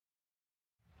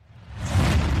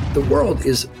The world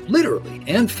is literally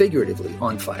and figuratively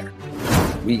on fire.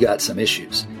 We got some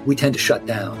issues. We tend to shut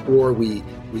down or we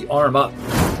arm up.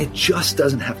 It just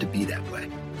doesn't have to be that way.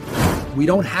 We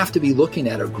don't have to be looking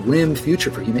at a grim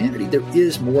future for humanity. There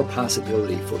is more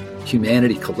possibility for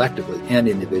humanity collectively and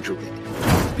individually.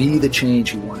 Be the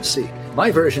change you want to see.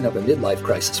 My version of a midlife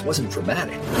crisis wasn't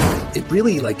dramatic. It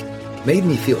really made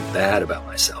me feel bad about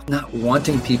myself, not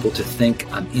wanting people to think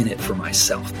I'm in it for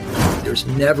myself. There's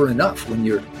never enough when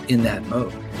you're in that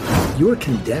mode. You're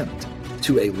condemned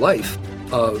to a life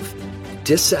of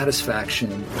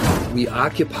dissatisfaction. We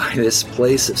occupy this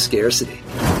place of scarcity.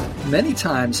 Many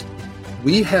times,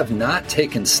 we have not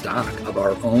taken stock of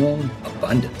our own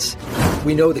abundance.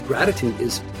 We know that gratitude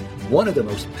is one of the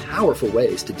most powerful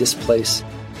ways to displace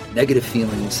negative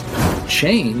feelings.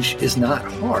 Change is not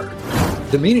hard.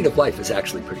 The meaning of life is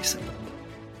actually pretty simple.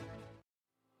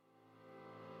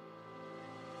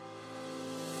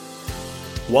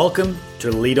 Welcome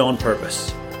to Lead on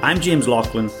Purpose. I'm James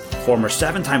Laughlin, former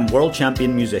 7-time world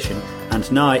champion musician and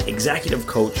now executive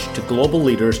coach to global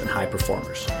leaders and high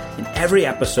performers. In every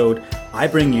episode, I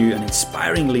bring you an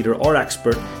inspiring leader or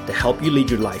expert to help you lead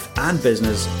your life and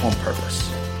business on purpose.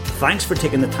 Thanks for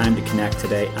taking the time to connect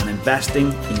today and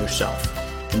investing in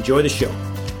yourself. Enjoy the show.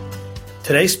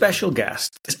 Today's special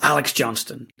guest is Alex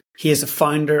Johnston. He is the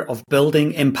founder of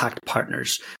Building Impact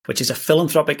Partners, which is a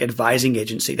philanthropic advising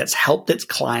agency that's helped its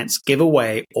clients give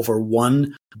away over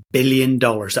 $1 billion.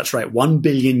 That's right, $1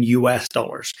 billion US.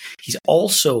 He's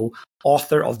also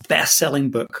author of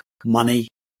best-selling book, Money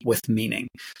with Meaning.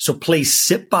 So please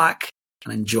sit back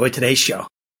and enjoy today's show.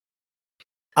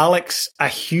 Alex, a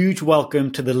huge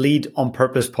welcome to the Lead on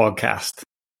Purpose podcast.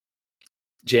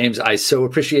 James, I so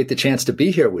appreciate the chance to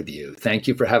be here with you. Thank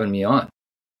you for having me on.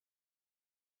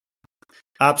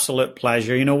 Absolute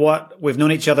pleasure. You know what? We've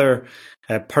known each other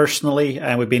personally,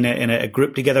 and we've been in a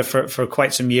group together for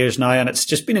quite some years now. And it's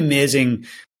just been amazing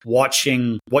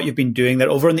watching what you've been doing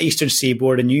there over on the Eastern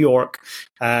Seaboard in New York.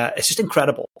 It's just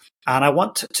incredible. And I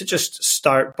want to just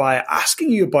start by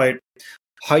asking you about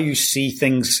how you see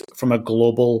things from a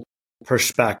global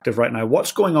perspective right now.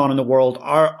 What's going on in the world?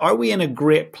 Are we in a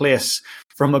great place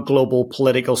from a global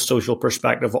political, social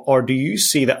perspective? Or do you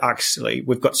see that actually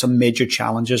we've got some major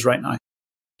challenges right now?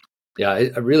 Yeah,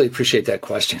 I really appreciate that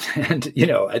question. And,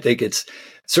 I think it's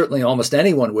certainly almost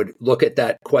anyone would look at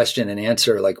that question and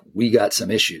answer like, we got some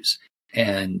issues.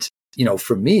 And,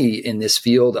 for me in this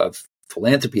field of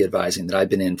philanthropy advising that I've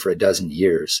been in for a dozen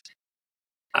years,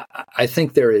 I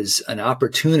think there is an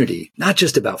opportunity, not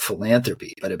just about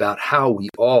philanthropy, but about how we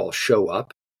all show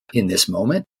up in this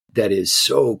moment that is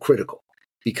so critical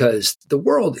because the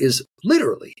world is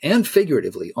literally and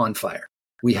figuratively on fire.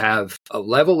 We have a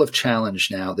level of challenge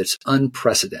now that's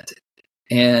unprecedented.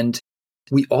 And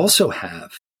we also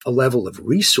have a level of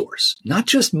resource, not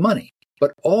just money,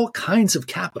 but all kinds of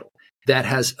capital that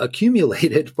has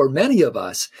accumulated for many of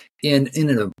us in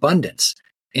an abundance.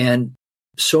 And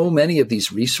so many of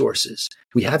these resources,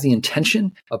 we have the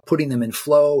intention of putting them in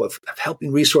flow, of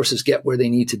helping resources get where they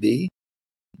need to be,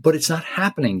 but it's not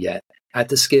happening yet at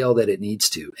the scale that it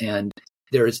needs to. And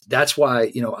that's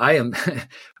why, I am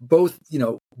both,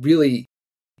 really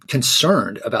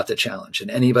concerned about the challenge.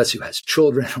 And any of us who has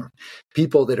children or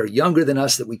people that are younger than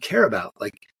us that we care about,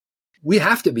 we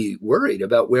have to be worried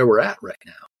about where we're at right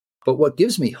now. But what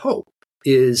gives me hope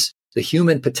is the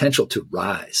human potential to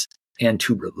rise and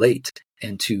to relate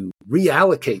and to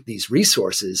reallocate these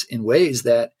resources in ways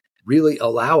that really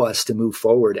allow us to move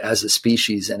forward as a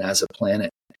species and as a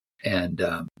planet. And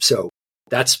so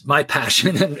that's my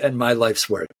passion and my life's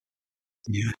work.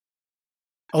 Yeah.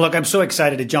 Look, I'm so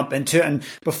excited to jump into it. And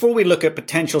before we look at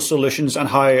potential solutions and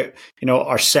how,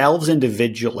 ourselves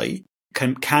individually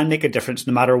can make a difference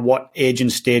no matter what age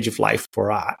and stage of life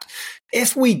we're at,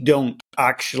 if we don't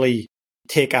actually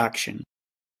take action,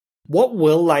 what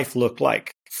will life look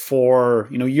like for,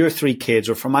 your 3 kids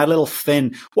or for my little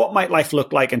Finn? What might life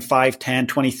look like in 5, 10,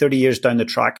 20, 30 years down the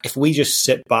track if we just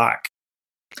sit back?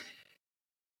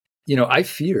 I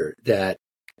fear that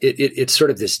it's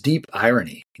sort of this deep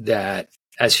irony that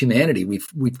as humanity,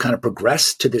 we've kind of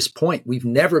progressed to this point we've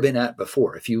never been at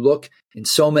before. If you look in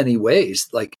so many ways,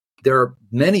 there are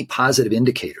many positive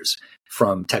indicators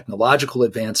from technological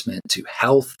advancement to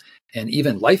health and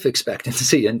even life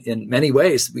expectancy. In many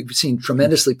ways, we've seen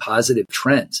tremendously positive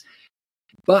trends.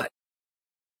 But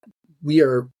we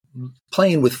are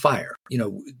playing with fire.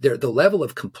 The level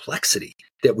of complexity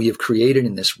that we have created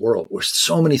in this world where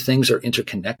so many things are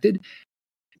interconnected,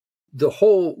 the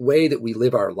whole way that we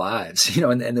live our lives,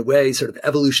 and the way sort of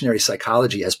evolutionary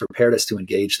psychology has prepared us to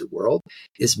engage the world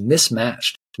is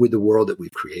mismatched with the world that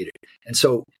we've created. And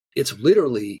so it's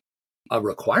literally a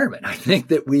requirement, I think,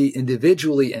 that we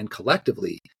individually and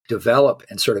collectively develop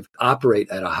and sort of operate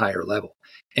at a higher level.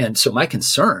 And so my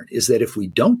concern is that if we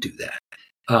don't do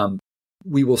that,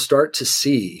 we will start to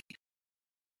see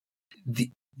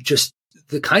the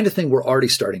kind of thing we're already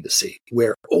starting to see,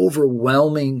 where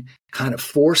overwhelming kind of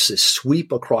forces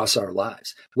sweep across our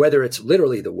lives, whether it's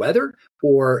literally the weather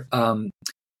or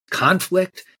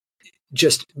conflict.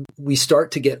 Just we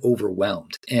start to get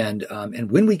overwhelmed, and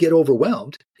when we get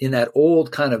overwhelmed in that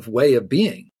old kind of way of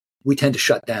being, we tend to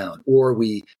shut down, or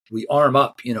we arm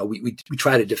up. We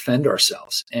try to defend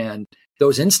ourselves, and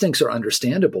those instincts are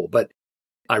understandable, but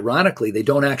ironically, they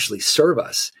don't actually serve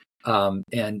us.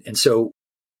 And so,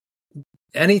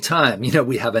 anytime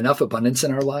we have enough abundance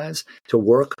in our lives to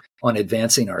work on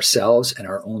advancing ourselves and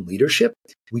our own leadership,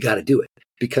 we got to do it,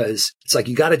 because it's like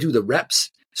you got to do the reps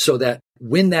so that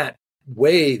when that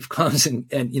wave comes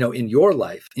and in your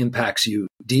life impacts you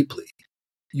deeply,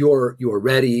 you're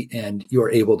ready and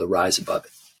you're able to rise above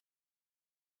it.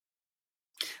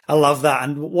 I love that.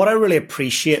 And what I really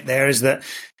appreciate there is that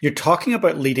you're talking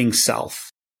about leading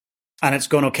self, and it's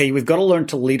going, okay, we've got to learn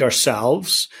to lead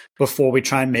ourselves before we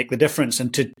try and make the difference.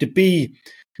 And to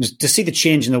see the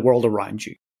change in the world around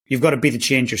you, you've got to be the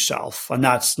change yourself. And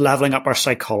that's leveling up our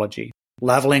psychology,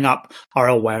 leveling up our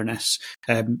awareness,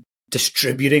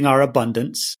 distributing our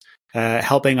abundance,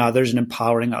 helping others and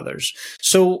empowering others.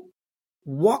 So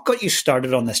what got you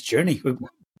started on this journey?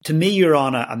 To me, you're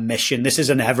on a mission. This is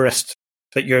an Everest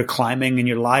that you're climbing in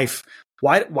your life.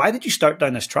 Why did you start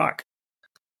down this track?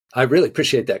 I really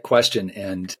appreciate that question.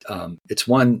 And it's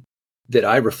one that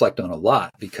I reflect on a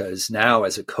lot, because now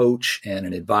as a coach and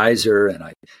an advisor, and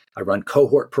I run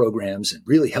cohort programs and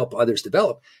really help others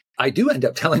develop, I do end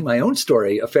up telling my own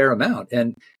story a fair amount.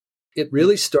 And it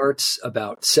really starts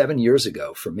about 7 years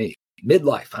ago for me,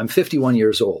 midlife. I'm 51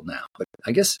 years old now, but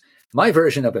I guess my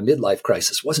version of a midlife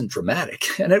crisis wasn't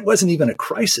dramatic, and it wasn't even a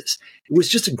crisis. It was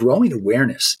just a growing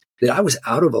awareness that I was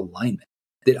out of alignment,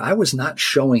 that I was not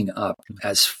showing up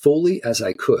as fully as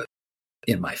I could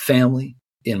in my family,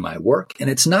 in my work. And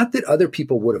it's not that other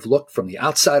people would have looked from the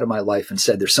outside of my life and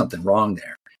said there's something wrong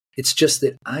there. It's just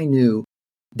that I knew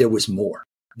there was more,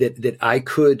 that I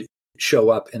could show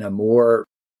up in a more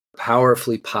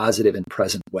powerfully positive and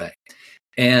present way.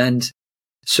 And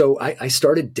so I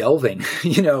started delving,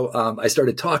 I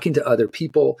started talking to other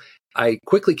people. I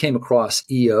quickly came across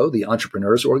EO, the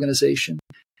Entrepreneurs Organization.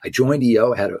 I joined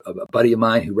EO. I had a buddy of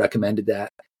mine who recommended that.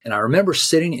 And I remember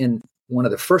sitting in one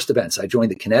of the first events. I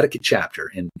joined the Connecticut chapter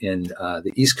in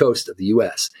the East Coast of the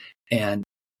US. And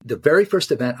the very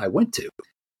first event I went to,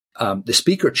 the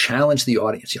speaker challenged the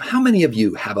audience. How many of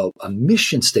you have a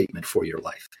mission statement for your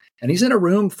life? And he's in a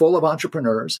room full of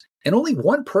entrepreneurs, and only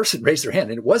one person raised their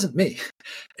hand, and it wasn't me.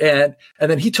 And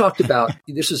then he talked about,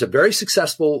 this is a very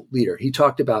successful leader. He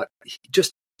talked about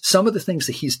just some of the things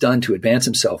that he's done to advance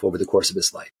himself over the course of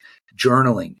his life.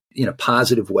 Journaling in a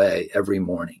positive way every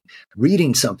morning,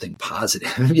 reading something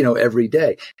positive, every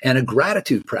day, and a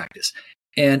gratitude practice.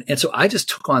 And so I just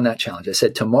took on that challenge. I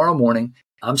said, tomorrow morning,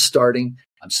 I'm starting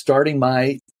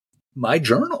my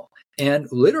journal. And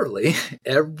literally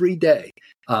every day,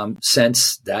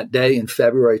 since that day in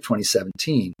February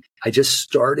 2017, I just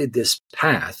started this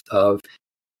path of,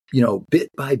 bit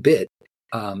by bit,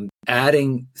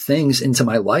 adding things into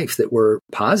my life that were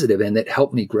positive and that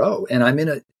helped me grow. And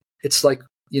it's like,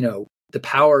 the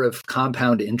power of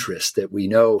compound interest that we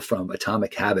know from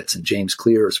Atomic Habits and James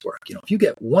Clear's work. If you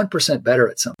get 1% better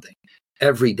at something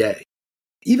every day,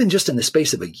 even just in the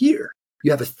space of a year,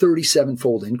 you have a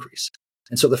 37-fold increase.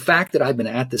 And so the fact that I've been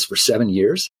at this for 7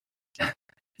 years,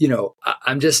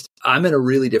 I'm in a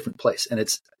really different place, and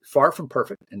it's far from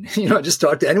perfect. And, just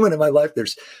talk to anyone in my life.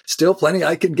 There's still plenty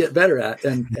I can get better at.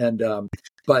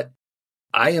 But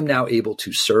I am now able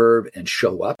to serve and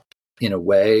show up in a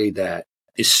way that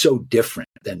is so different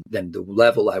than the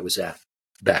level I was at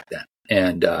back then.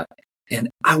 And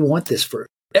I want this for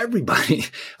everybody.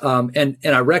 And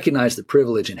I recognize the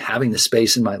privilege in having the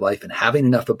space in my life and having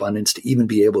enough abundance to even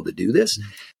be able to do this.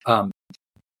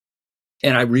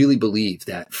 And I really believe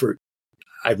that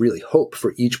I really hope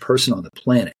for each person on the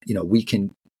planet, we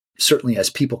can certainly, as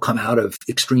people come out of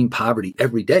extreme poverty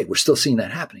every day, we're still seeing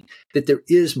that happening, that there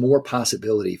is more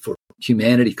possibility for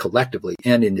humanity collectively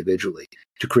and individually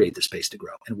to create the space to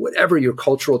grow. And whatever your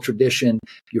cultural tradition,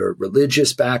 your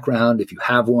religious background, if you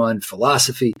have one,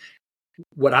 philosophy,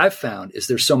 what I've found is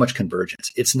there's so much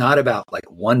convergence. It's not about like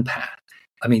one path.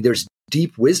 I mean, there's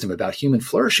deep wisdom about human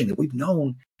flourishing that we've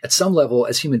known at some level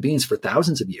as human beings for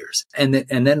thousands of years. And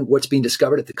then what's being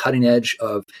discovered at the cutting edge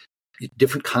of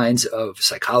different kinds of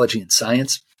psychology and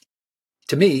science.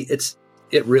 To me, it's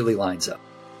it really lines up.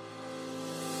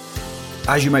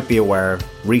 As you might be aware,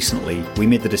 recently we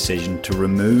made the decision to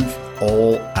remove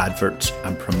all adverts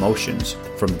and promotions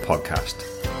from the podcast.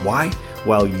 Why?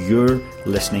 Well, your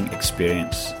listening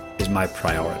experience is my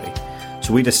priority.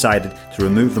 So we decided to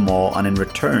remove them all, and in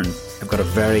return, I've got a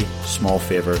very small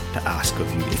favour to ask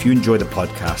of you. If you enjoy the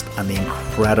podcast and the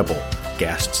incredible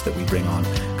guests that we bring on,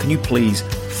 can you please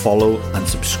follow and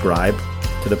subscribe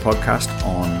to the podcast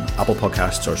on Apple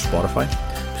Podcasts or Spotify?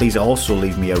 Please also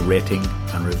leave me a rating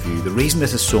and review. The reason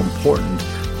this is so important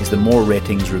is the more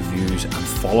ratings, reviews, and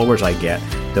followers I get,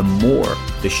 the more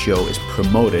the show is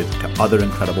promoted to other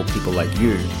incredible people like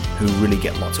you who really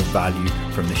get lots of value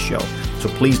from the show. So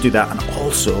please do that. And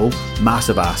also,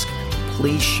 massive ask,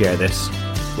 please share this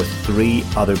with 3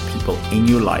 other people in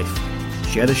your life.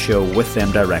 Share the show with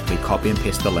them directly, copy and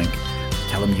paste the link.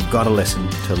 Tell them you've got to listen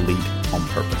to Lead on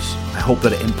Purpose. I hope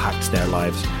that it impacts their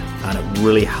lives, and it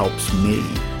really helps me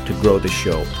to grow the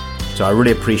show. So I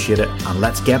really appreciate it, and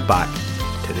let's get back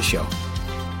to the show.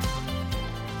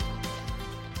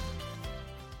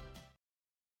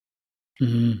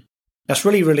 That's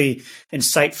really, really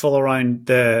insightful around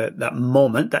that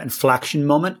moment, that inflection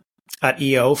moment at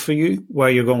EO for you, where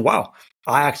you're going, wow,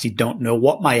 I actually don't know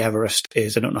what my Everest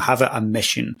is. I don't have a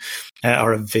mission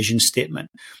or a vision statement.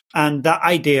 And that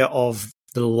idea of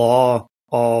the law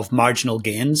of marginal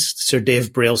gains, Sir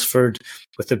Dave Brailsford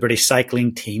with the British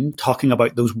cycling team talking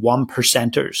about those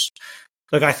 1%ers.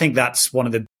 Look, I think that's one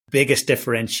of the biggest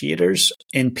differentiators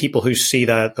in people who see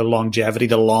the longevity,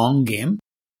 the long game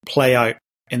play out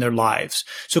in their lives.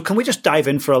 So can we just dive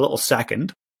in for a little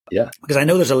second? Yeah. Because I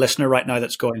know there's a listener right now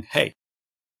that's going, hey,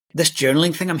 this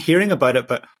journaling thing, I'm hearing about it,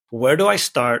 but where do I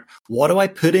start? What do I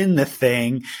put in the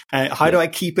thing? How do I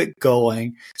keep it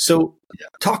going? So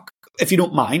talk, if you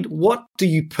don't mind, what do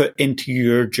you put into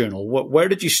your journal? Where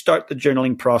did you start the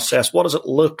journaling process? What does it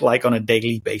look like on a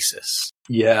daily basis?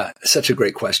 Yeah, such a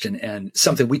great question, and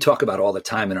something we talk about all the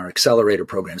time in our accelerator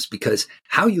programs, because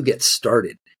how you get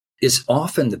started is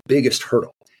often the biggest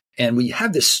hurdle. And we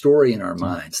have this story in our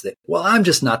minds that, well, I'm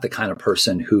just not the kind of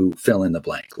person who fill in the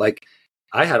blank. Like,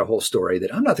 I had a whole story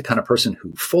that I'm not the kind of person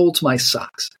who folds my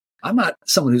socks. I'm not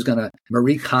someone who's going to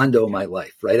Marie Kondo my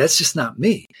life, right? That's just not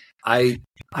me. I'm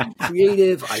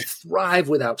creative. I thrive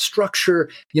without structure,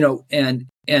 and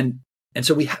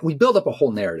so we build up a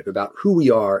whole narrative about who we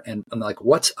are and like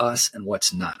what's us and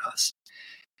what's not us.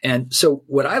 And so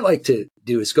what I like to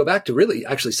do is go back to really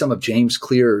actually some of James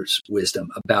Clear's wisdom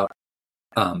about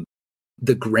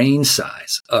the grain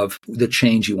size of the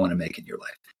change you want to make in your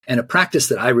life. And a practice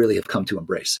that I really have come to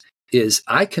embrace is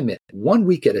I commit 1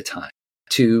 week at a time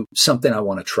to something I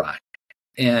want to try.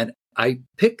 And I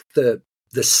pick the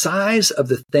size of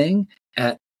the thing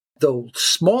at the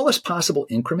smallest possible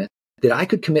increment that I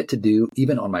could commit to do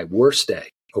even on my worst day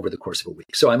over the course of a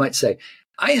week. So I might say,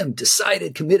 I am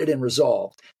decided, committed, and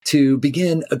resolved to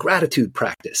begin a gratitude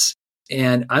practice.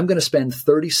 And I'm going to spend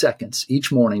 30 seconds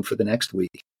each morning for the next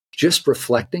week just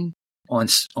reflecting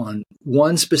on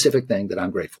one specific thing that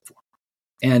I'm grateful for.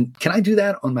 And can I do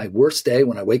that on my worst day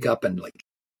when I wake up and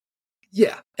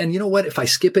yeah. And you know what? If I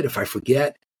skip it, if I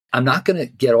forget, I'm not going to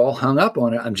get all hung up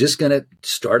on it. I'm just going to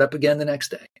start up again the next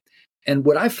day. And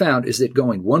what I found is that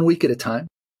going 1 week at a time,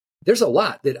 there's a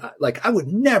lot that I would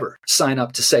never sign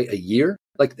up to say a year.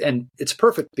 And it's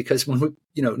perfect because when we,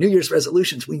 New Year's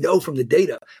resolutions, we know from the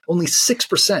data, only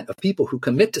 6% of people who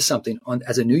commit to something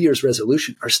as a New Year's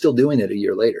resolution are still doing it a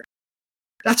year later.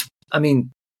 That's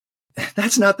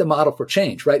not the model for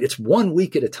change, right? It's 1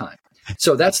 week at a time.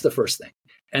 So that's the first thing.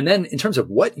 And then in terms of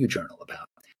what you journal about,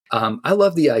 I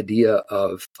love the idea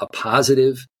of a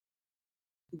positive,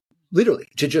 literally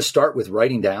to just start with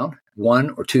writing down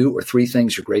 1 or 2 or 3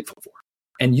 things you're grateful for.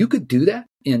 And you could do that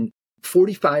in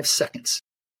 45 seconds.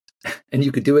 And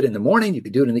you could do it in the morning. You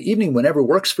could do it in the evening, whenever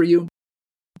works for you.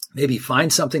 Maybe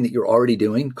find something that you're already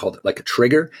doing, called it like a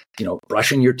trigger,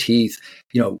 brushing your teeth,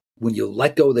 when you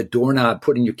let go of the doorknob,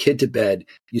 putting your kid to bed,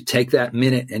 you take that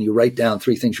minute and you write down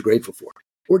 3 things you're grateful for.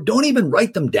 Or don't even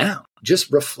write them down.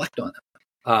 Just reflect on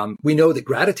them. We know that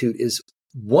gratitude is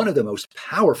one of the most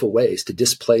powerful ways to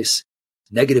displace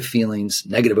negative feelings,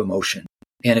 negative emotion.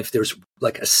 And if there's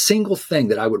like a single thing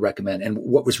that I would recommend, and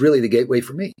what was really the gateway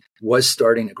for me was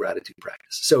starting a gratitude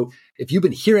practice. So if you've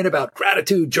been hearing about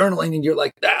gratitude journaling and you're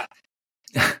like,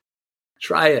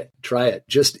 try it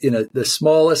just in the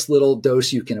smallest little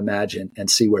dose you can imagine and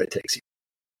see where it takes you.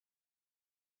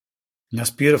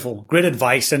 That's beautiful. Great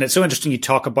advice. And it's so interesting you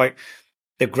talk about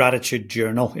the gratitude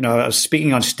journal. I was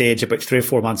speaking on stage about 3 or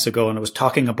 4 months ago, and I was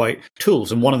talking about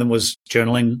tools, and one of them was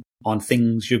journaling on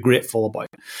things you're grateful about.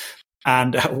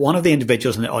 And one of the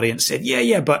individuals in the audience said,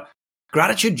 yeah, but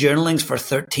gratitude journaling's for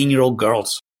 13-year-old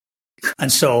girls.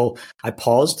 And so I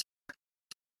paused,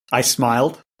 I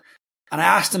smiled, and I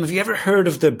asked him, have you ever heard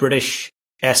of the British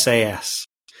SAS?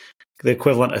 The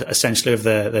equivalent, essentially, of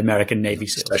the American Navy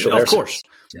SEALs. Special Of course.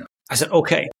 Yeah. I said,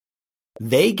 okay.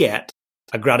 They get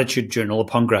a gratitude journal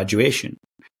upon graduation.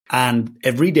 And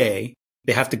every day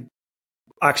they have to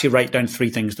actually write down 3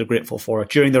 things they're grateful for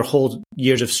during their whole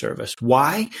years of service.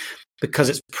 Why? Because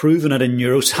it's proven at a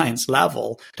neuroscience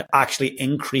level to actually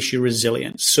increase your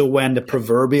resilience. So when the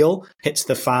proverbial hits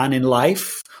the fan in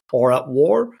life or at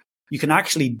war, you can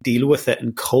actually deal with it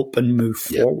and cope and move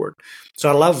forward. So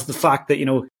I love the fact that,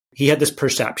 he had this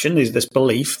perception, this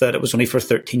belief that it was only for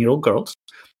 13-year-old girls,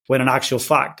 when in actual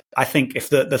fact, I think if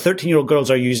the 13-year-old girls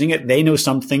are using it, they know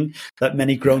something that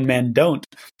many grown men don't.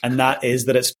 And that is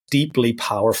that it's deeply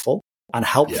powerful and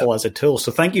helpful as a tool.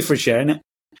 So thank you for sharing it.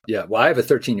 Yeah. Well, I have a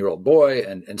 13-year-old boy,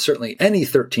 and certainly any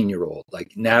 13-year-old,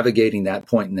 like navigating that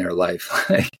point in their life,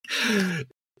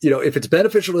 if it's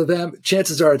beneficial to them,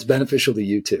 chances are it's beneficial to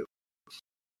you too.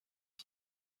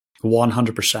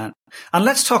 100%. And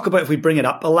let's talk about if we bring it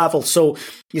up a level. So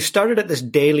you started at this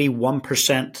daily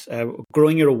 1%,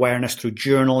 growing your awareness through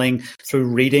journaling, through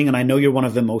reading. And I know you're one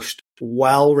of the most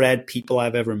well-read people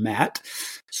I've ever met.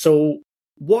 So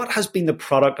what has been the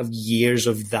product of years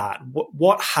of that?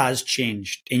 What has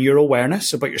changed in your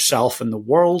awareness about yourself and the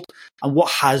world? And what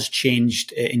has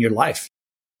changed in your life?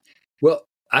 Well,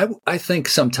 I think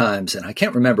sometimes, and I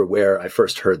can't remember where I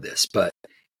first heard this, but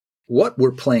what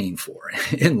we're playing for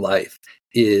in life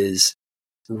is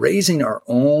raising our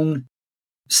own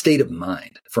state of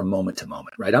mind from moment to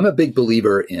moment, right? I'm a big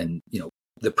believer in,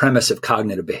 the premise of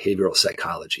cognitive behavioral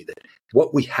psychology, that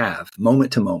what we have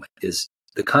moment to moment is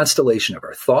the constellation of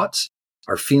our thoughts,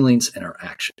 our feelings, and our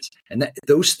actions. And that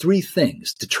those 3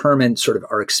 things determine sort of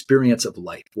our experience of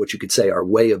life, what you could say our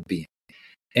way of being.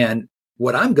 And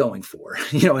what I'm going for,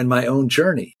 in my own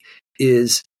journey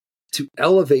is to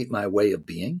elevate my way of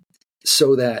being,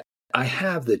 so that I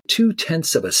have the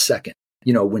 0.2 of a second,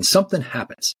 when something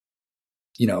happens,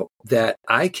 that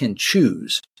I can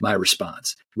choose my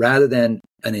response rather than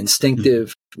an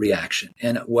instinctive reaction.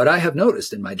 And what I have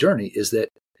noticed in my journey is that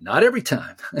not every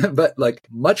time, but like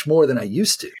much more than I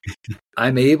used to,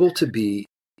 I'm able to be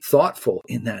thoughtful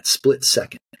in that split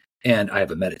second. And I have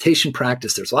a meditation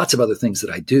practice. There's lots of other things that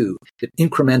I do that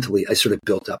incrementally I sort of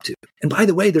built up to. And by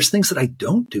the way, there's things that I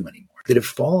don't do anymore that have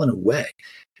fallen away.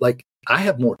 Like, I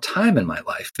have more time in my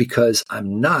life because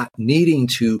I'm not needing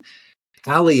to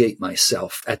palliate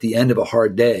myself at the end of a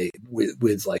hard day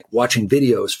with like watching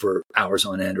videos for hours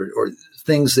on end or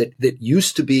things that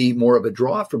used to be more of a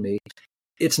draw for me.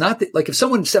 It's not that, like, if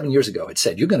someone 7 years ago had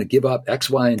said, you're going to give up X,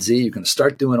 Y, and Z, you're going to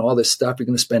start doing all this stuff, you're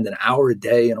going to spend an hour a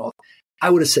day and all, I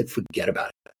would have said, forget about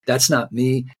it. That's not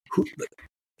me.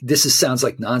 Sounds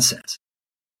like nonsense.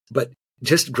 But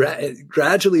just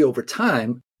gradually over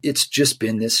time, it's just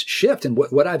been this shift. And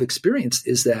what I've experienced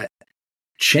is that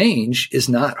change is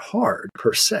not hard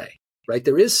per se, right?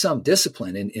 There is some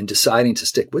discipline in deciding to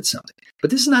stick with something, but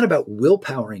this is not about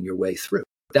willpowering your way through.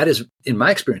 That is, in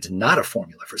my experience, not a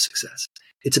formula for success.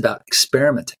 It's about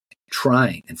experimenting,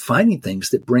 trying, and finding things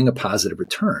that bring a positive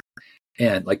return.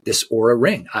 And like this Aura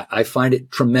ring, I find it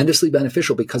tremendously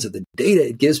beneficial because of the data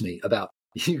it gives me about,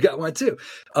 you got one too.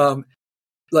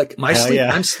 Like my sleep,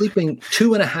 yeah. I'm sleeping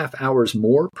 2.5 hours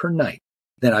more per night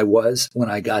than I was when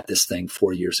I got this thing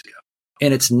 4 years ago.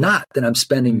 And it's not that I'm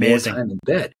spending more time in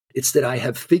bed. It's that I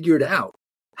have figured out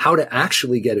how to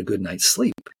actually get a good night's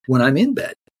sleep when I'm in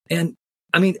bed. And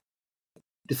I mean,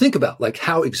 to think about like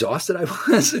how exhausted I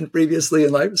was previously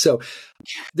in life. So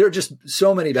there are just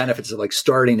so many benefits of like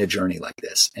starting a journey like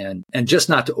this and just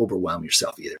not to overwhelm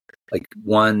yourself either. Like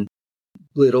one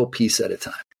little piece at a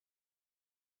time.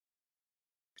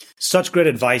 Such great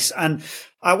advice. And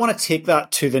I want to take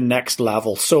that to the next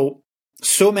level. So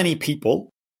many people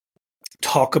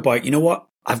talk about, you know what?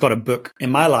 I've got a book in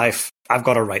my life. I've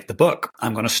got to write the book.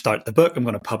 I'm going to start the book. I'm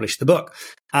going to publish the book.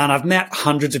 And I've met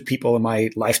hundreds of people in my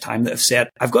lifetime that have said,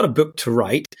 I've got a book to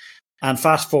write. And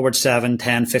fast forward 7,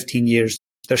 10, 15 years,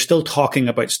 they're still talking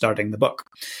about starting the book.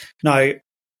 Now,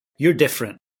 you're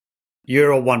different.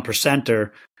 You're a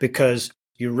 1%er because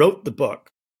you wrote the book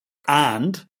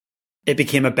and it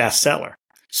became a bestseller.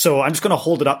 So I'm just going to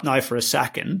hold it up now for a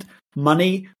second.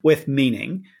 Money with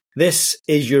Meaning. This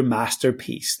is your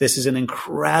masterpiece. This is an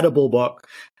incredible book.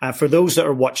 For those that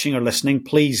are watching or listening,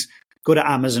 please go to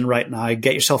Amazon right now,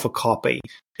 get yourself a copy.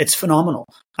 It's phenomenal.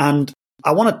 And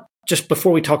I want to, just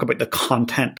before we talk about the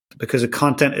content, because the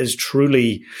content is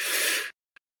truly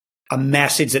a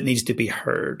message that needs to be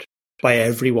heard by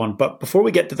everyone. But before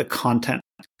we get to the content,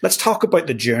 let's talk about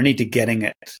the journey to getting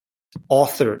it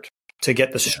authored to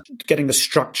get getting the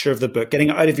structure of the book, getting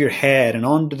it out of your head and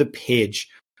onto the page.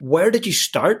 Where did you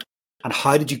start and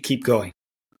how did you keep going?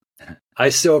 I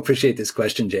so appreciate this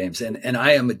question, James. And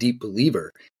I am a deep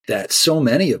believer that so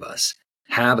many of us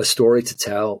have a story to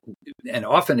tell. And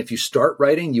often if you start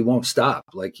writing, you won't stop.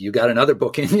 Like you got another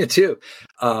book in you too.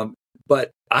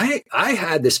 But I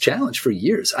had this challenge for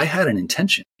years. I had an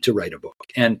intention to write a book.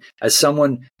 And as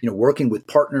someone, working with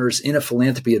partners in a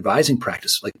philanthropy advising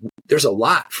practice, like there's a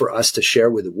lot for us to share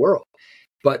with the world.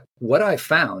 But what I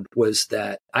found was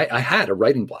that I had a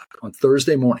writing block on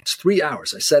Thursday mornings, 3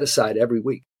 hours I set aside every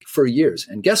week for years.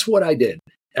 And guess what I did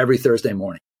every Thursday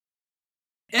morning?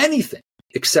 Anything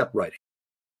except writing.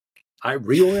 I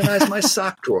reorganized my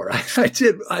sock drawer. I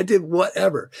did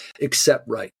whatever except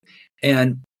write.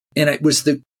 And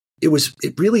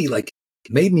it really like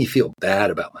made me feel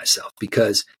bad about myself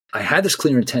because I had this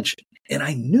clear intention and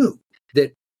I knew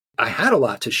that I had a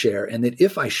lot to share and that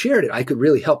if I shared it, I could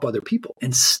really help other people.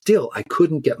 And still, I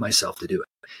couldn't get myself to do it.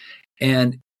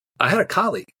 And I had a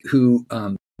colleague who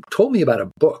told me about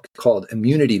a book called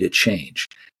Immunity to Change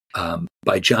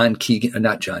by Keegan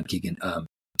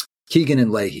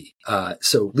and Leahy.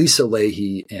 So Lisa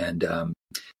Leahy and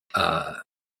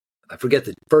I forget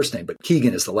the first name, but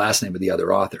Keegan is the last name of the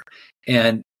other author.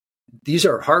 And these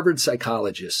are Harvard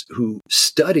psychologists who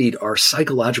studied our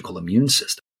psychological immune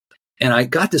system. And I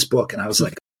got this book and I was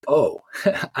like, oh,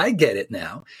 I get it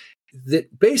now.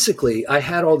 That basically I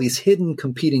had all these hidden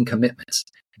competing commitments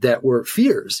that were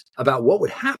fears about what would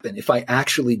happen if I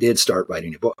actually did start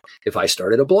writing a book, if I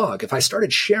started a blog, if I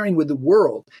started sharing with the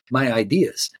world my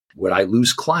ideas. Would I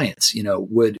lose clients?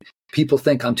 Would people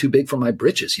think I'm too big for my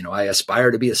britches? I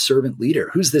aspire to be a servant leader.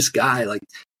 Who's this guy like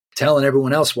telling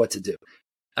everyone else what to do?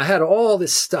 I had all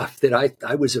this stuff that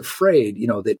I was afraid,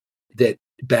 that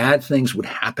bad things would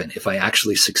happen if I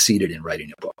actually succeeded in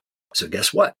writing a book. So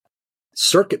guess what?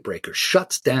 Circuit breaker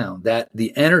shuts down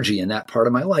the energy in that part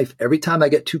of my life. Every time I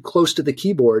get too close to the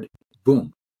keyboard,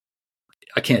 boom,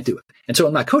 I can't do it. And so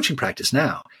in my coaching practice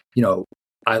now,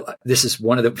 this is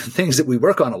one of the things that we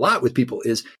work on a lot with people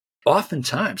is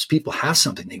oftentimes people have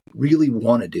something they really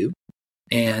want to do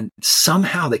and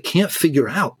somehow they can't figure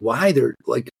out why they're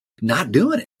like not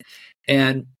doing it.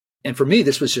 And for me,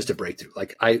 this was just a breakthrough.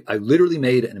 Like I literally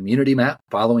made an immunity map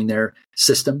following their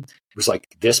system. It was like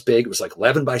this big. It was like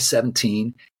 11 by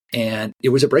 17. And it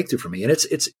was a breakthrough for me. And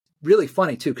it's really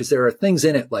funny too, because there are things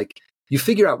in it like you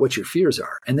figure out what your fears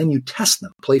are and then you test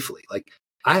them playfully. Like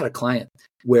I had a client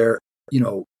where,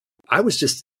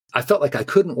 I felt like I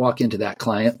couldn't walk into that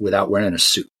client without wearing a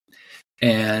suit.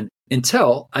 And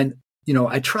until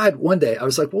I tried one day, I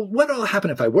was like, well, what will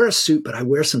happen if I wear a suit, but I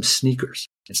wear some sneakers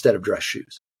instead of dress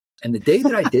shoes? And the day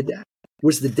that I did that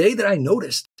was the day that I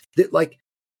noticed that like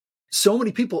so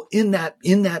many people in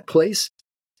that place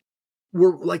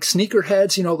were like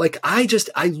sneakerheads, like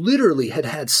I literally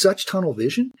had such tunnel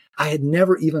vision. I had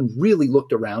never even really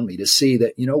looked around me to see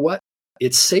that, what,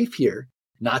 it's safe here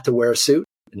not to wear a suit,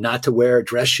 not to wear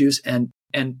dress shoes. And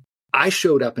I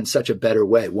showed up in such a better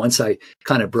way once I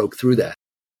kind of broke through that.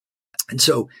 And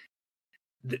so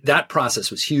that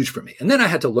process was huge for me. And then I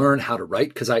had to learn how to write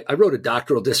because I wrote a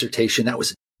doctoral dissertation. That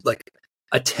was like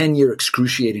a 10-year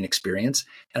excruciating experience.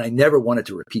 And I never wanted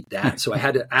to repeat that. So I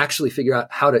had to actually figure out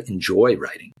how to enjoy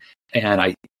writing. And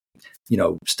I,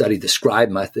 studied the Scribe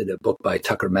Method, a book by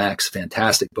Tucker Max,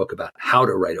 fantastic book about how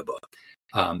to write a book.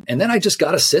 And then I just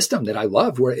got a system that I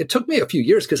loved where it took me a few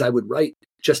years because I would write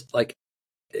just like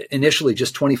initially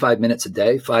just 25 minutes a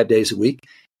day, 5 days a week.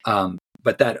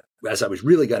 But that, as I was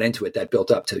really got into it, that built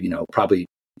up to, probably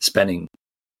spending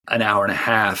an hour and a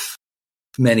half,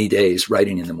 many days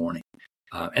writing in the morning.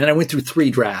 And then I went through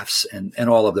 3 drafts and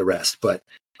all of the rest. But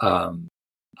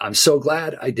I'm so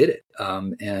glad I did it.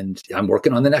 And I'm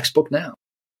working on the next book now.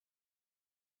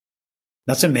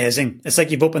 That's amazing. It's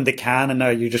like you've opened the can and now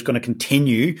you're just going to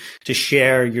continue to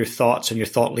share your thoughts and your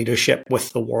thought leadership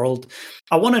with the world.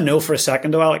 I want to know for a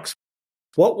second though, Alex,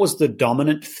 what was the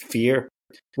dominant fear?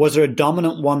 Was there a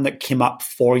dominant one that came up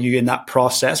for you in that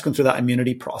process, going through that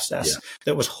immunity process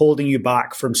that was holding you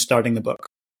back from starting the book?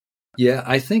 Yeah,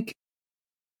 I think,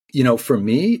 for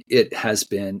me, it has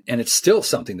been, and it's still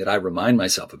something that I remind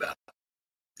myself about.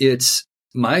 It's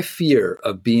my fear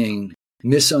of being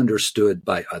misunderstood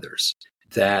by others,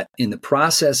 that in the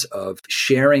process of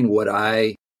sharing what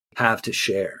I have to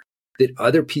share, that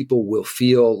other people will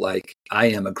feel like I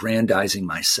am aggrandizing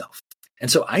myself. And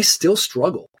so I still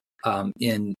struggle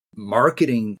in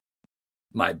marketing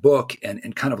my book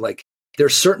and kind of like,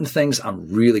 there's certain things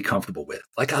I'm really comfortable with.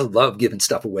 Like I love giving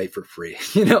stuff away for free,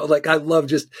 like I love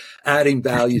just adding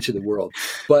value to the world.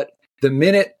 But the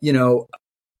minute,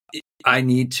 I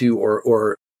need to,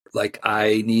 or like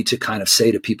I need to kind of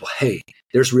say to people, hey,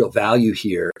 there's real value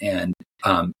here. And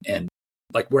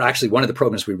like we're actually, one of the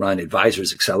programs we run,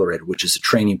 Advisors Accelerator, which is a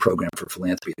training program for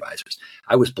philanthropy advisors.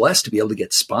 I was blessed to be able to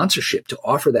get sponsorship to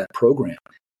offer that program.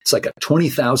 It's like a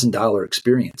 $20,000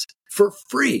 experience for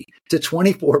free to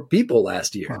 24 people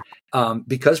last year,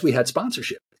 because we had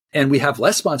sponsorship. And we have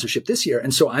less sponsorship this year.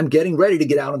 And so I'm getting ready to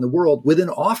get out in the world with an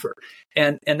offer.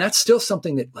 And that's still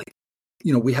something that, like,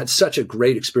 you know, we had such a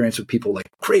great experience with people, like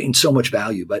creating so much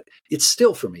value, but it's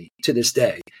still for me to this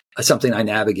day, something I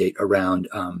navigate around,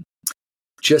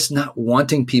 just not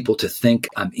wanting people to think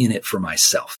I'm in it for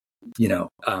myself, you know,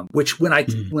 which when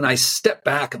I step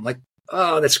back, I'm like,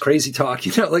 oh, that's crazy talk,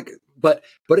 you know, like, but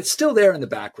it's still there in the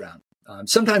background.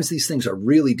 Sometimes these things are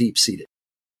really deep seated.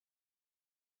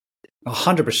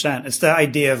 100%. It's the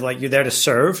idea of like, you're there to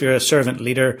serve, you're a servant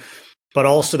leader, but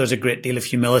also there's a great deal of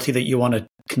humility that you want to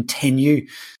continue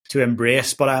to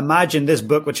embrace. But I imagine this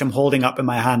book, which I'm holding up in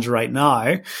my hands right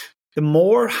now, the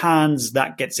more hands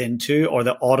that gets into, or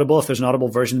the Audible, if there's an Audible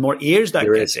version, the more ears that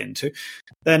gets into,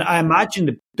 then I imagine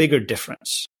the bigger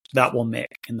difference that will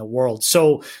make in the world.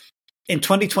 So in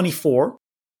 2024,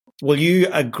 will you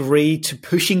agree to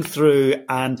pushing through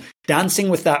and dancing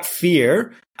with that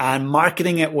fear and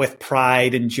marketing it with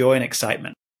pride and joy and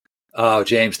excitement? Oh,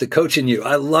 James, the coach in you.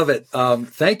 I love it.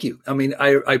 Thank you. I mean,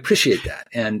 I appreciate that.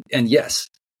 And yes,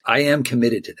 I am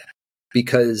committed to that,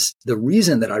 because the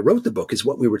reason that I wrote the book is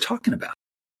what we were talking about.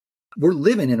 We're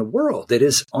living in a world that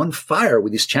is on fire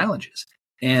with these challenges.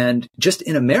 And just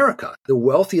in America, the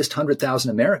wealthiest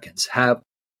 100,000 Americans have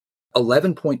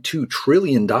 $11.2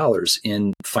 trillion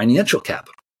in financial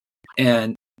capital.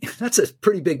 And that's a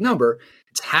pretty big number.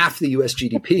 It's half the US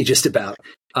GDP, just about.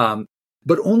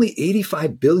 But only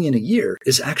 $85 billion a year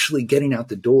is actually getting out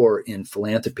the door in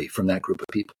philanthropy from that group of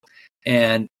people.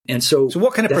 And so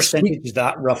what kind of percentage is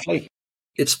that roughly?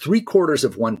 It's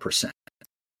 0.75%.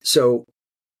 So,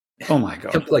 oh my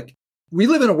God. Like, we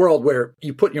live in a world where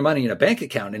you put your money in a bank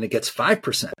account and it gets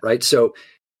 5%, right? So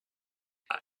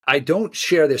I don't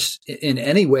share this in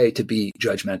any way to be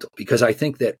judgmental, because I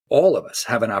think that all of us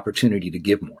have an opportunity to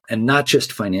give more, and not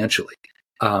just financially.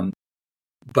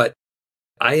 But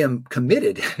I am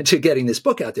committed to getting this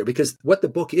book out there, because what the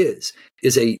book is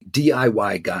a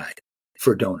DIY guide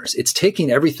for donors. It's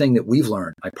taking everything that we've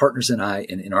learned, my partners and I,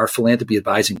 in our philanthropy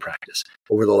advising practice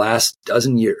over the last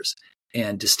dozen years,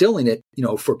 and distilling it, you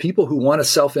know, for people who want to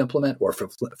self-implement, or for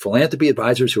philanthropy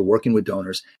advisors who are working with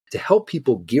donors, to help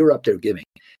people gear up their giving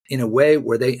in a way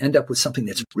where they end up with something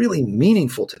that's really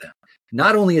meaningful to them.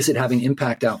 Not only is it having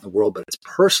impact out in the world, but it's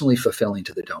personally fulfilling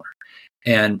to the donor.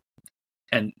 And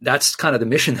that's kind of the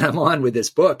mission that I'm on with this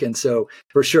book. And so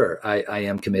for sure, I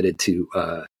am committed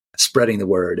to spreading the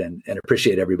word, and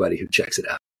appreciate everybody who checks it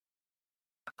out.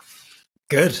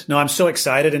 Good. No, I'm so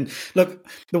excited. And look,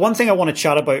 the one thing I want to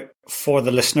chat about for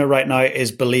the listener right now is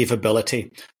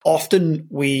believability. Often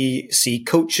we see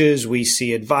coaches, we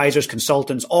see advisors,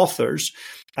 consultants, authors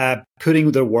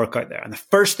putting their work out there. And the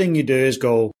first thing you do is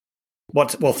go,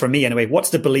 well, for me anyway, what's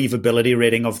the believability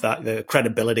rating of that, the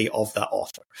credibility of that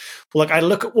author? Well, look, I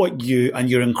look at what you and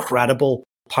your incredible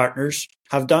partners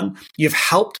have done. You've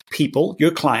helped people,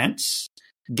 your clients,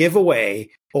 give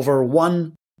away over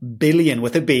 $1 billion,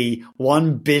 with a B,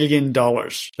 $1 billion.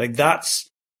 Like, that's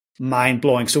mind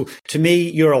blowing. So to me,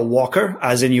 you're a walker,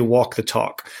 as in you walk the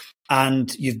talk,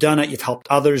 and you've done it. You've helped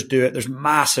others do it. There's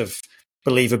massive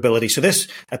believability. So this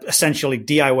essentially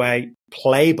DIY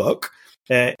playbook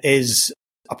is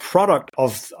a product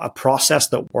of a process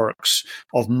that works,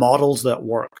 of models that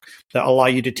work, that allow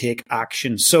you to take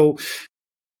action. So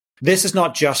this is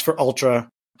not just for ultra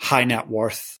high net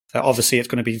worth. Obviously, it's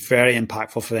going to be very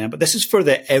impactful for them, but this is for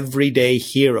the everyday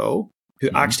hero who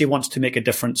actually wants to make a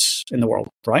difference in the world,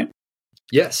 right?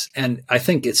 Yes. And I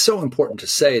think it's so important to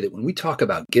say that when we talk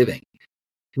about giving,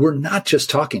 we're not just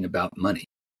talking about money.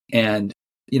 And,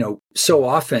 you know, so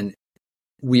often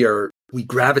we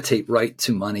gravitate right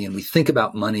to money, and we think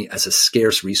about money as a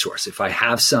scarce resource. If I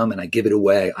have some and I give it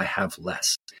away, I have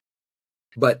less.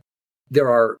 But there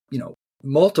are, you know,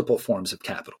 multiple forms of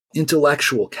capital: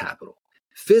 intellectual capital,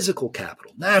 physical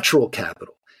capital, natural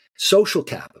capital, social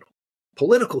capital,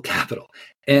 political capital.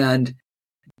 And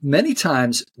many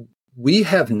times we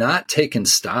have not taken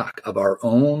stock of our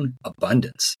own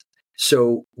abundance.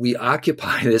 So we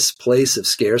occupy this place of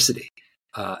scarcity,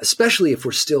 especially if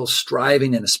we're still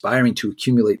striving and aspiring to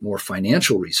accumulate more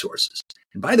financial resources.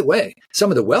 And by the way, some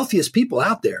of the wealthiest people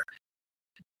out there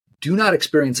do not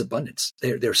experience abundance.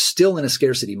 They're still in a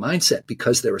scarcity mindset,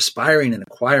 because they're aspiring and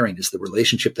acquiring is the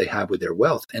relationship they have with their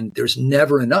wealth. And there's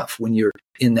never enough when you're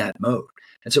in that mode.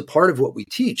 And so part of what we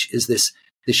teach is this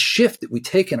shift that we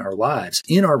take in our lives,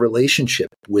 in our relationship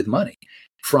with money,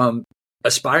 from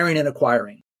aspiring and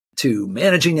acquiring to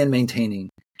managing and maintaining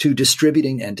to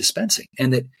distributing and dispensing.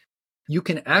 And that you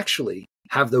can actually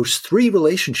have those three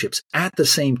relationships at the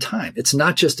same time. It's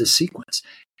not just a sequence.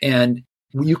 And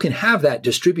you can have that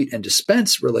distribute and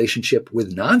dispense relationship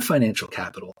with non-financial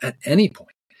capital at any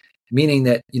point, meaning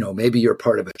that, maybe you're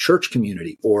part of a church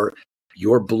community or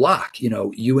your block,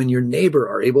 you and your neighbor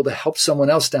are able to help someone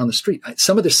else down the street.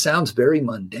 Some of this sounds very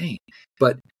mundane,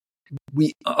 but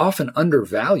we often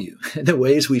undervalue the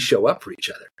ways we show up for each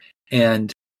other.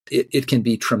 And it can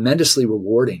be tremendously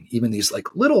rewarding, even these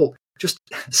like little, just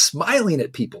smiling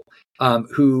at people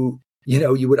who,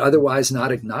 you would otherwise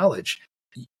not acknowledge.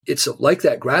 It's like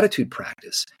that gratitude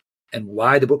practice. And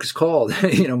why the book is called,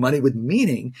 Money with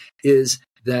Meaning, is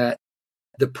that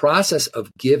the process of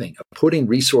giving, of putting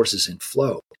resources in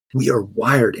flow, we are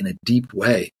wired in a deep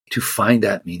way to find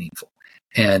that meaningful.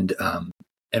 And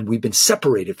we've been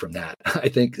separated from that, I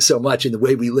think, so much in the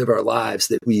way we live our lives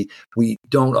that we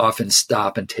don't often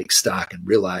stop and take stock and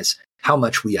realize how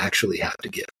much we actually have to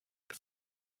give.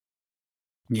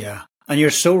 Yeah. And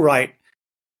you're so right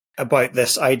about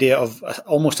this idea of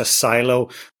almost a silo,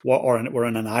 or we're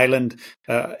on an island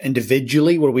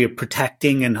individually where we are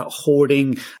protecting and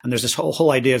hoarding. And there's this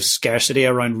whole idea of scarcity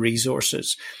around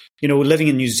resources. Living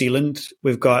in New Zealand,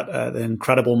 we've got the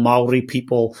incredible Maori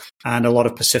people and a lot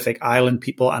of Pacific Island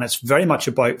people. And it's very much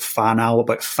about whānau,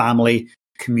 about family,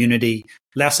 community,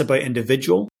 less about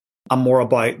individual and more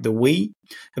about the we.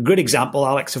 A good example,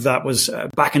 Alex, of that was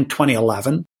back in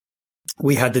 2011.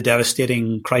 We had the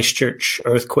devastating Christchurch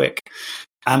earthquake.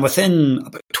 And within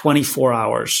about 24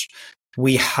 hours,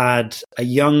 we had a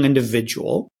young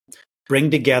individual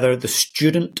bring together the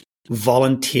student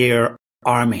volunteer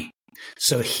army.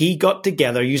 So he got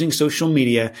together using social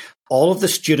media, all of the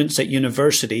students at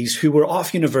universities who were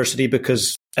off university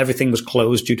because everything was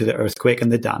closed due to the earthquake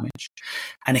and the damage.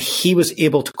 And he was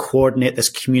able to coordinate this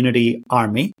community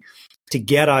army to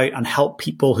get out and help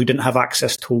people who didn't have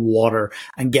access to water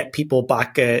and get people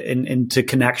back into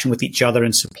connection with each other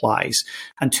and supplies.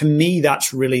 And to me,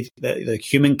 that's really the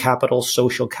human capital,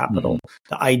 social capital,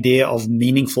 the idea of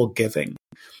meaningful giving.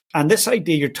 And this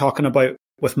idea you're talking about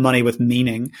with money with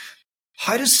meaning,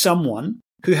 how does someone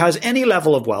who has any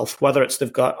level of wealth, whether it's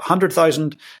they've got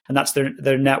 100,000 and that's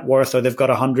their net worth, or they've got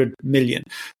 100 million,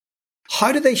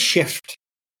 how do they shift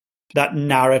that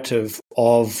narrative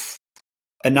of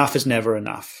enough is never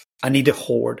enough, I need to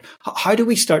hoard? How do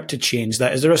we start to change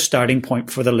that? Is there a starting point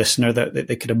for the listener that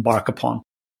they could embark upon?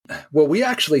 Well, we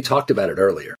actually talked about it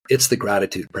earlier. It's the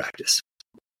gratitude practice.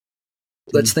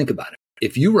 Let's think about it.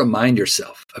 If you remind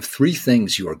yourself of 3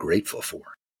 things you are grateful for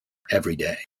every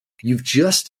day, you've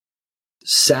just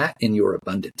sat in your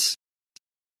abundance.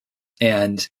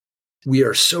 And we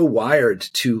are so wired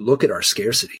to look at our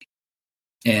scarcity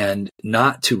and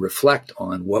not to reflect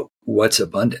on what's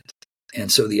abundant.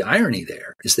 And so the irony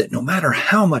there is that no matter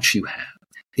how much you have,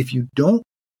 if you don't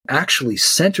actually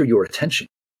center your attention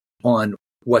on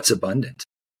what's abundant,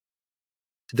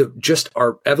 just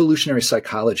our evolutionary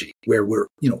psychology, where we're,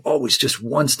 always just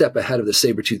one step ahead of the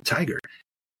saber-toothed tiger,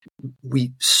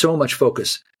 we so much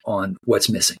focus on what's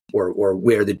missing or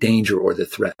where the danger or the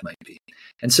threat might be.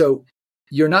 And so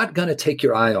you're not going to take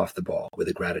your eye off the ball with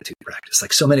a gratitude practice.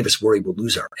 Like so many of us worry we'll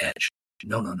lose our edge.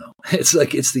 No.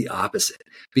 It's the opposite,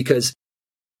 because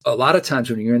a lot of times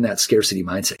when you're in that scarcity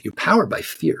mindset, you're powered by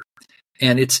fear,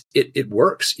 and it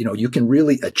works. You can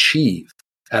really achieve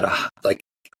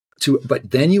but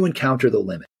then you encounter the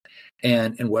limit.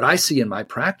 And what I see in my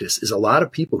practice is a lot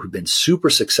of people who've been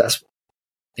super successful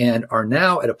and are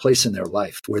now at a place in their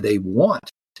life where they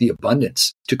want the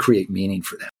abundance to create meaning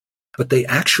for them, but they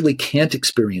actually can't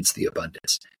experience the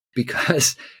abundance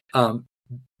because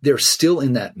they're still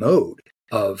in that mode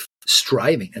of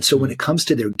striving. And so when it comes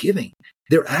to their giving,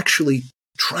 they're actually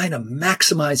trying to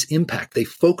maximize impact. They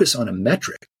focus on a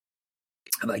metric,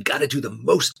 and I got to do the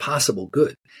most possible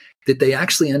good, that they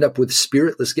actually end up with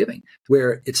spiritless giving,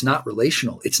 where it's not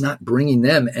relational. It's not bringing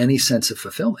them any sense of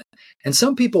fulfillment. And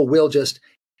some people will just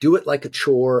do it like a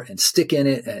chore and stick in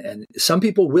it. And some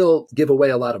people will give away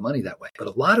a lot of money that way. But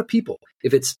a lot of people,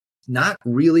 if it's not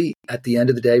really at the end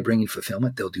of the day bringing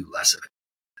fulfillment, they'll do less of it.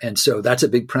 And so that's a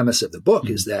big premise of the book,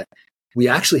 is that we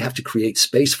actually have to create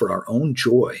space for our own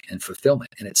joy and fulfillment.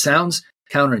 And it sounds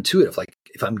counterintuitive. Like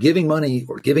if I'm giving money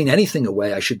or giving anything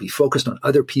away, I should be focused on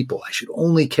other people. I should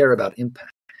only care about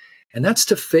impact. And that's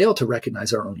to fail to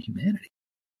recognize our own humanity,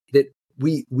 that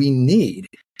we need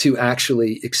to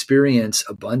actually experience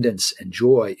abundance and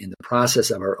joy in the process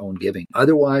of our own giving.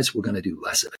 Otherwise, we're going to do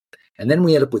less of it. And then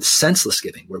we end up with senseless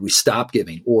giving, where we stop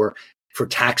giving, or for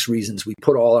tax reasons, we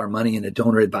put all our money in a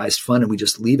donor-advised fund and we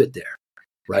just leave it there,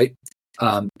 right?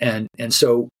 And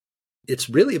so it's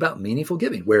really about meaningful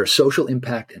giving, where social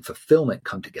impact and fulfillment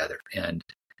come together. And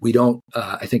we don't,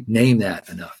 I think, name that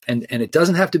enough. And it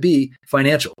doesn't have to be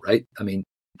financial, right? I mean,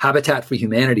 Habitat for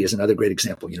Humanity is another great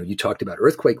example. You talked about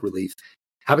earthquake relief.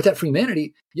 Habitat for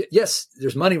Humanity, yes,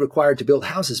 there's money required to build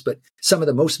houses, but some of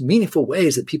the most meaningful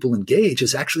ways that people engage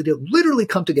is actually to literally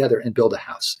come together and build a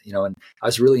house. And I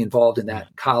was really involved in that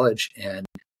in college, and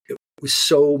it was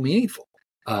so meaningful.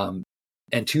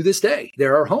 And to this day,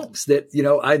 there are homes that,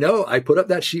 I put up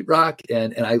that sheetrock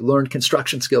and I learned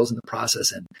construction skills in the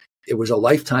process. And it was a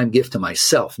lifetime gift to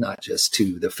myself, not just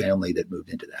to the family that moved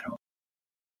into that home.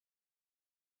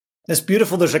 It's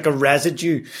beautiful. There's like a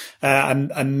residue,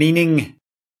 a meaning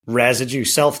residue,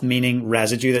 self-meaning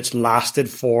residue that's lasted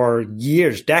for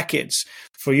years, decades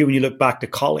for you when you look back to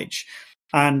college.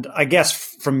 And I guess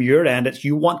from your end, it's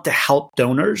you want to help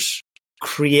donors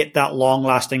create that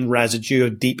long-lasting residue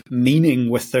of deep meaning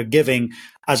with their giving,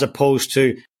 as opposed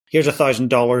to, here's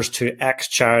 $1,000 to X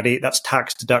charity, that's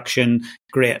tax deduction,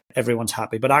 great, everyone's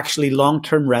happy. But actually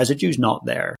long-term residue is not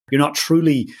there. You're not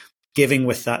truly giving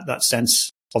with that sense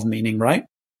of meaning, right?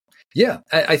 Yeah,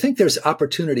 I think there's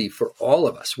opportunity for all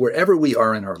of us, wherever we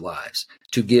are in our lives,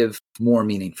 to give more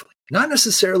meaningfully. Not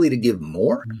necessarily to give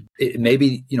more.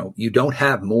 Maybe, you don't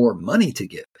have more money to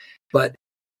give, but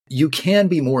you can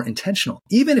be more intentional,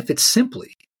 even if it's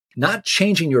simply not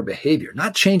changing your behavior,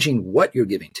 not changing what you're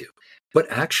giving to, but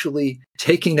actually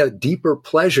taking a deeper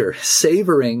pleasure,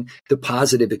 savoring the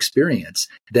positive experience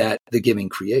that the giving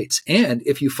creates. And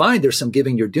if you find there's some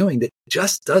giving you're doing that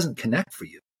just doesn't connect for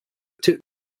you, to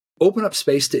open up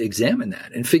space to examine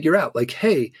that and figure out, like,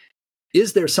 hey,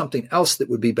 is there something else that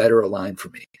would be better aligned for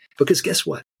me? Because guess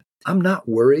what? I'm not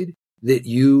worried that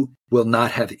you will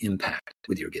not have impact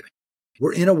with your giving.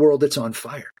 We're in a world that's on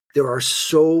fire. There are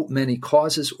so many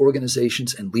causes,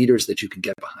 organizations, and leaders that you can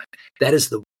get behind. That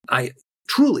is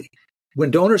truly, when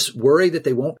donors worry that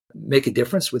they won't make a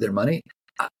difference with their money,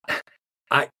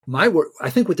 I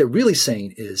think what they're really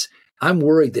saying is, I'm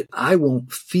worried that I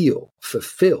won't feel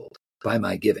fulfilled by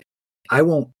my giving. I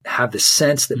won't have the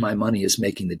sense that my money is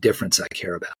making the difference I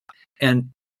care about.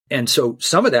 And so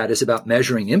some of that is about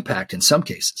measuring impact in some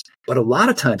cases, but a lot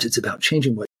of times it's about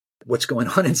changing what's going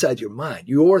on inside your mind,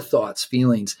 your thoughts,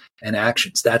 feelings, and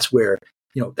actions. That's where,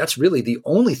 that's really the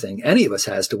only thing any of us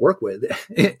has to work with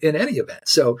in any event.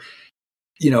 So,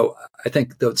 I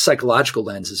think the psychological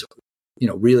lens is,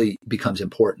 really becomes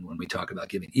important when we talk about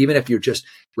giving. Even if you're just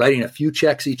writing a few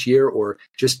checks each year or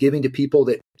just giving to people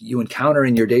that you encounter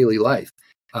in your daily life,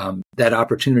 that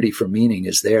opportunity for meaning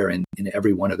is there in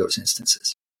every one of those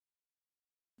instances.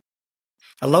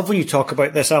 I love when you talk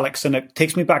about this, Alex, and it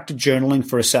takes me back to journaling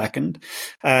for a second.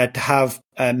 To have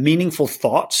meaningful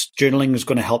thoughts, journaling is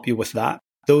going to help you with that.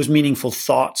 Those meaningful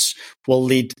thoughts will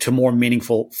lead to more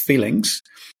meaningful feelings,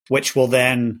 which will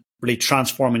then really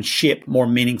transform and shape more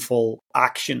meaningful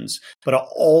actions. But it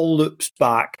all loops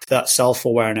back to that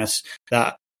self-awareness,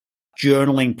 that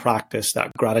journaling practice,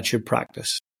 that gratitude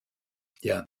practice.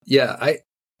 Yeah. Yeah.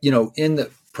 In the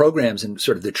programs and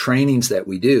sort of the trainings that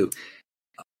we do,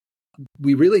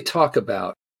 we really talk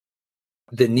about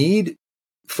the need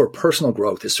for personal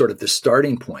growth as sort of the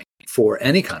starting point for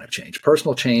any kind of change,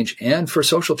 personal change and for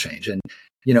social change. And,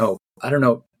 I don't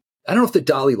know if the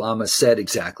Dalai Lama said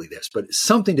exactly this, but it's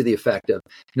something to the effect of,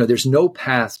 there's no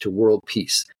path to world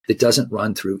peace that doesn't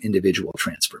run through individual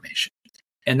transformation.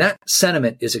 And that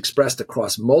sentiment is expressed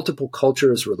across multiple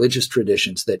cultures, religious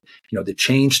traditions that, the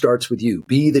change starts with you.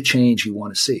 Be the change you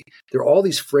want to see. There are all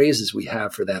these phrases we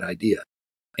have for that idea.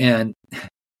 And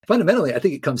fundamentally, I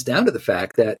think it comes down to the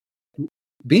fact that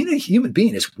being a human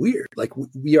being is weird. Like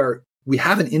we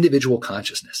have an individual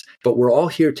consciousness, but we're all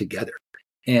here together.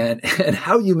 And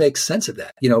how you make sense of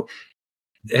that,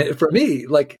 for me,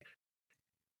 like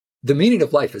the meaning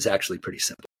of life is actually pretty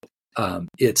simple.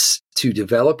 It's to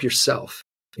develop yourself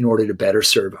in order to better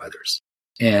serve others.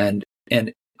 And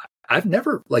I've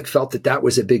never felt that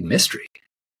was a big mystery,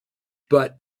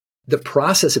 but the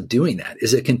process of doing that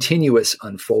is a continuous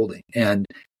unfolding. And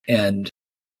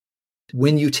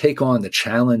when you take on the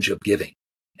challenge of giving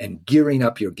and gearing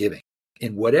up your giving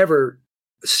in whatever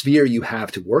sphere you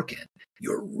have to work in,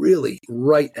 you're really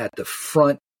right at the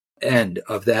front end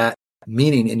of that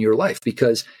meaning in your life,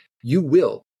 because you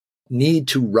will need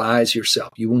to rise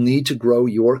yourself. You will need to grow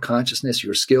your consciousness,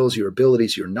 your skills, your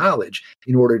abilities, your knowledge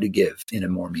in order to give in a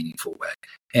more meaningful way.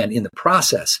 And in the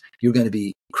process, you're going to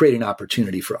be creating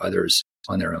opportunity for others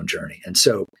on their own journey. And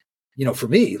so, for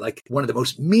me, like one of the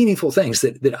most meaningful things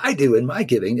that I do in my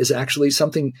giving is actually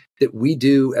something that we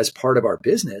do as part of our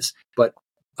business, but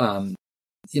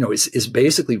is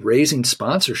basically raising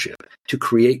sponsorship to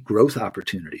create growth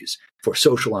opportunities for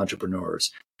social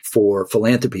entrepreneurs, for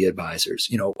philanthropy advisors,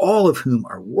 all of whom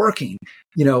are working,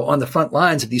 on the front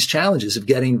lines of these challenges of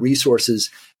getting resources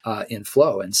in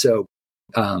flow. And so,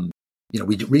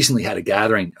 we recently had a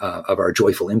gathering of our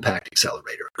Joyful Impact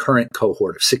Accelerator, a current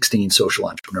cohort of 16 social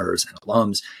entrepreneurs and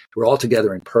alums. We're all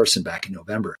together in person back in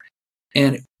November.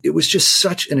 And it was just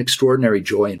such an extraordinary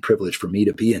joy and privilege for me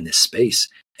to be in this space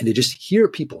and to just hear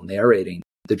people narrating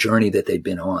the journey that they've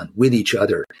been on with each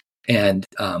other. And,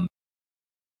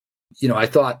 I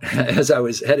thought as I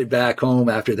was headed back home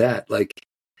after that, like,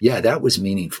 yeah, that was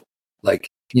meaningful. Like,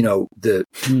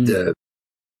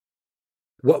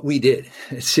 what we did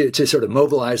to sort of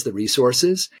mobilize the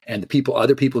resources and the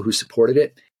other people who supported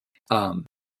it,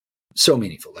 so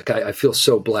meaningful. Like I feel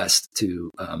so blessed to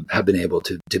have been able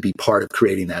to be part of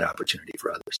creating that opportunity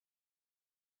for others.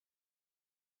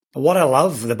 What I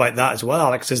love about that as well,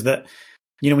 Alex, is that,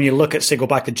 when you look at, say, go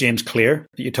back to James Clear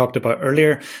that you talked about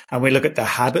earlier, and we look at the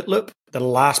habit loop, the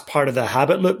last part of the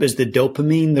habit loop is the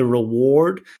dopamine, the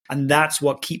reward. And that's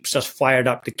what keeps us fired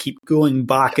up to keep going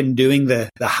back and doing the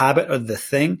habit or the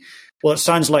thing. Well, it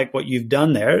sounds like what you've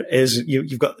done there is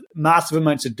you've got massive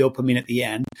amounts of dopamine at the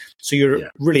end. So you're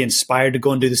really inspired to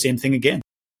go and do the same thing again.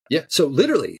 Yeah. So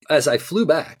literally, as I flew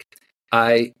back,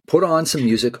 I put on some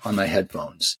music on my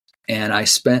headphones and I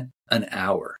spent an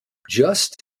hour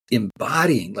just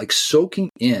embodying, like soaking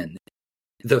in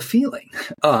the feeling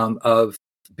of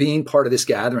being part of this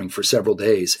gathering for several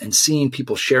days and seeing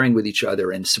people sharing with each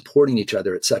other and supporting each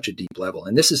other at such a deep level.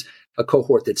 And this is a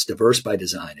cohort that's diverse by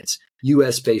design. It's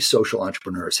US-based social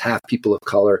entrepreneurs, half people of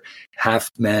color, half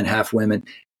men, half women.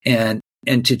 And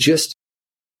to just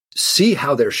see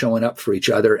how they're showing up for each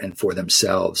other and for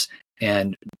themselves.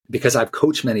 And because I've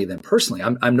coached many of them personally,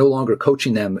 I'm no longer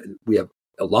coaching them. We have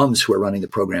alums who are running the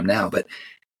program now, but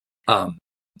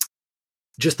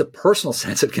just the personal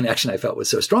sense of connection I felt was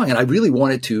so strong. And I really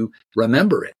wanted to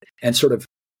remember it and sort of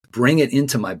bring it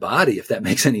into my body, if that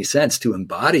makes any sense, to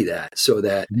embody that so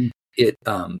that it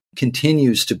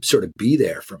continues to sort of be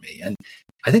there for me. And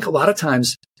I think a lot of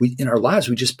times in our lives,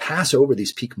 we just pass over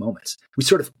these peak moments.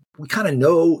 We kind of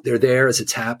know they're there as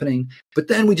it's happening, but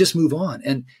then we just move on.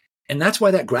 And that's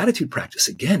why that gratitude practice,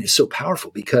 again, is so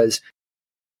powerful, because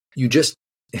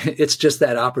it's just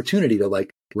that opportunity to like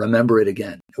remember it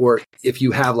again. Or if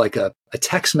you have like a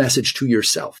text message to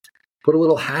yourself, put a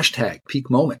little hashtag peak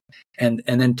moment and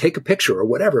then take a picture or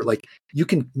whatever. Like you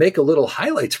can make a little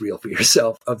highlights reel for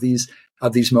yourself of these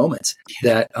moments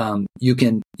that you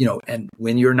can, and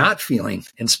when you're not feeling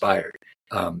inspired,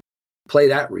 play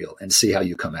that reel and see how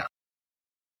you come out.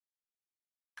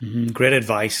 Great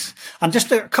advice. And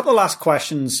just a couple of last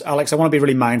questions, Alex. I want to be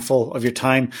really mindful of your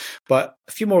time, but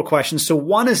a few more questions. So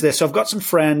one is this. So I've got some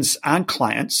friends and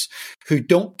clients who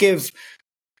don't give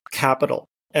capital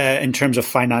in terms of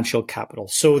financial capital.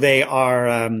 So they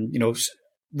are,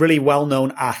 really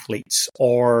well-known athletes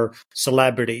or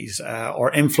celebrities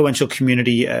or influential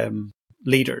community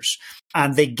leaders.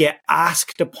 And they get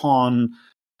asked upon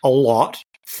a lot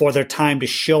for their time to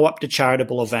show up to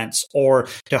charitable events or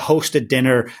to host a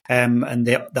dinner, and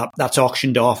that's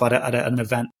auctioned off at an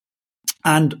event.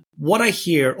 And what I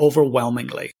hear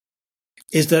overwhelmingly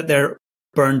is that they're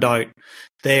burned out.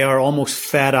 They are almost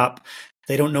fed up.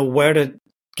 They don't know where to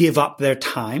give up their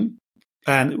time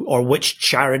or which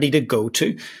charity to go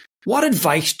to. What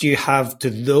advice do you have to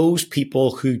those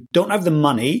people who don't have the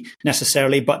money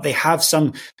necessarily, but they have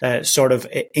some sort of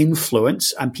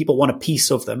influence and people want a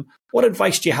piece of them? What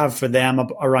advice do you have for them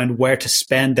around where to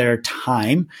spend their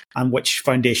time and which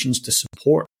foundations to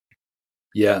support?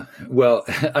 Yeah, well,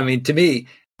 I mean, to me,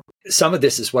 some of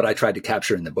this is what I tried to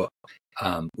capture in the book.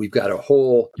 We've got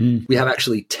we have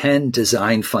actually 10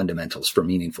 design fundamentals for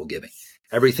meaningful giving.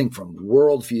 Everything from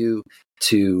worldview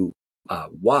to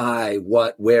why,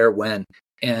 what, where, when.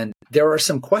 And there are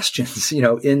some questions,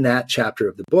 in that chapter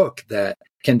of the book that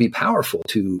can be powerful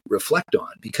to reflect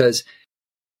on, because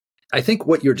I think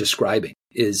what you're describing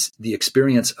is the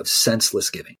experience of senseless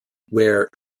giving, where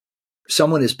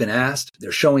someone has been asked,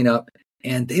 they're showing up,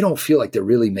 and they don't feel like they're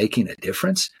really making a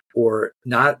difference, or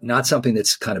not something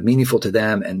that's kind of meaningful to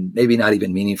them and maybe not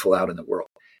even meaningful out in the world.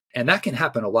 And that can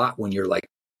happen a lot when you're like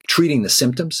treating the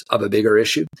symptoms of a bigger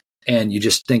issue and you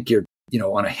just think you're,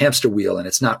 on a hamster wheel and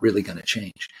it's not really going to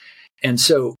change. And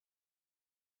so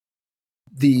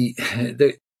the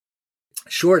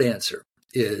short answer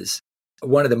is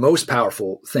one of the most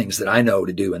powerful things that I know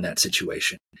to do in that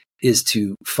situation is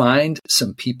to find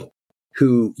some people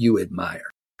who you admire,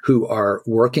 who are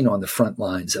working on the front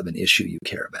lines of an issue you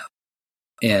care about,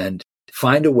 and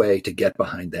find a way to get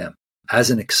behind them as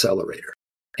an accelerator.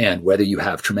 And whether you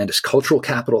have tremendous cultural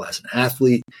capital as an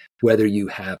athlete, whether you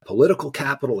have political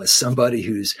capital as somebody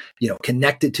who's,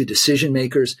 connected to decision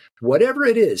makers, whatever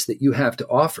it is that you have to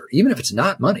offer, even if it's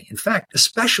not money, in fact,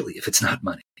 especially if it's not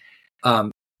money,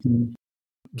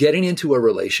 getting into a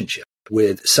relationship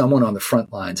with someone on the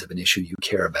front lines of an issue you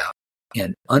care about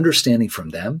and understanding from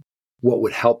them what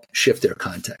would help shift their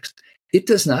context. It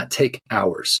does not take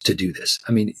hours to do this.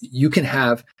 I mean, you can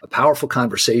have a powerful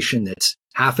conversation that's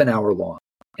half an hour long.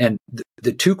 And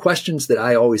the two questions that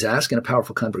I always ask in a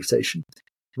powerful conversation,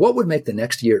 what would make the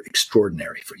next year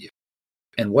extraordinary for you?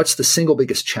 And what's the single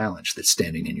biggest challenge that's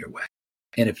standing in your way?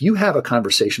 And if you have a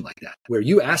conversation like that, where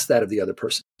you ask that of the other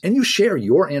person and you share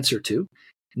your answer too,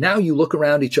 now you look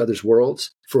around each other's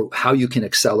worlds for how you can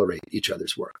accelerate each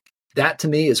other's work. That to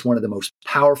me is one of the most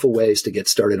powerful ways to get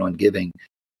started on giving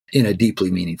in a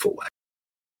deeply meaningful way.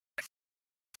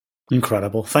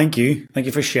 Incredible. Thank you. Thank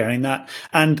you for sharing that.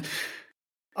 And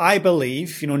I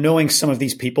believe, knowing some of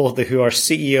these people who are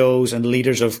CEOs and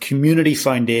leaders of community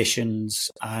foundations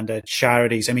and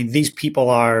charities, I mean, these people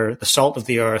are the salt of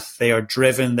the earth. They are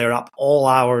driven. They're up all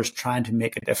hours trying to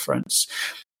make a difference.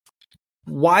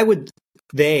 Why would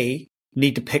they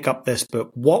need to pick up this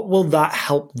book? What will that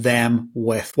help them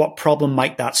with? What problem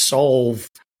might that solve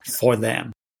for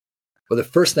them? Well, the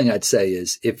first thing I'd say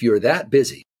is if you're that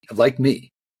busy, like me,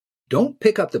 don't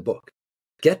pick up the book.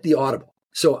 Get the Audible.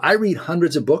 So I read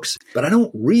hundreds of books, but I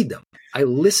don't read them. I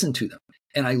listen to them.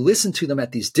 And I listen to them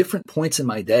at these different points in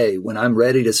my day when I'm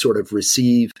ready to sort of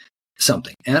receive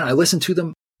something. And I listen to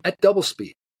them at double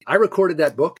speed. I recorded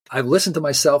that book. I've listened to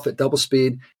myself at double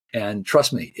speed. And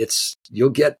trust me, you'll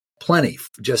get plenty.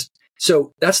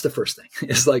 So that's the first thing.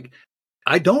 It's like,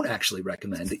 I don't actually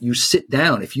recommend that you sit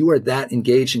down if you are that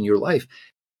engaged in your life.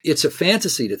 It's a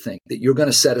fantasy to think that you're going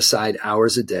to set aside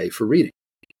hours a day for reading.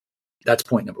 That's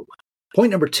point number one.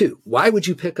 Point number two, why would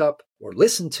you pick up or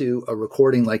listen to a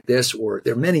recording like this, or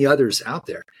there are many others out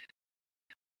there?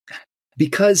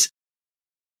 Because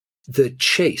the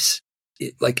chase,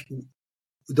 like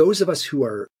those of us who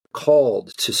are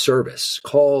called to service,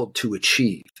 called to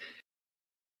achieve,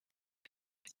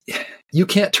 you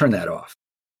can't turn that off.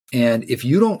 And if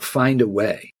you don't find a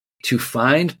way to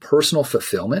find personal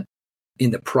fulfillment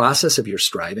in the process of your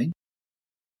striving,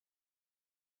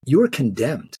 you are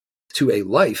condemned to a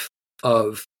life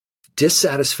of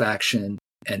dissatisfaction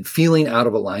and feeling out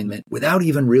of alignment without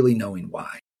even really knowing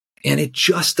why. And it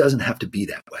just doesn't have to be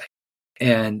that way.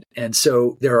 And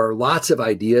so there are lots of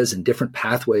ideas and different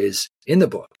pathways in the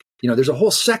book. There's a whole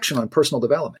section on personal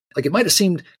development. Like it might have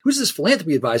seemed, who's this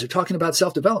philanthropy advisor talking about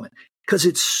self-development? Because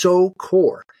it's so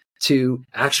core to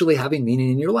actually having meaning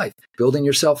in your life, building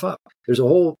yourself up. There's a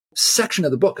whole section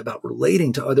of the book about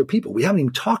relating to other people. We haven't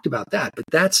even talked about that, but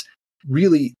that's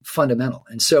really fundamental.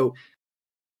 And so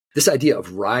this idea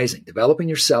of rising, developing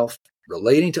yourself,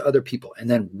 relating to other people, and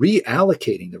then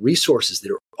reallocating the resources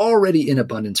that are already in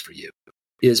abundance for you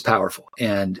is powerful.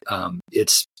 And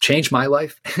it's changed my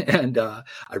life. And I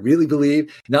really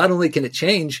believe not only can it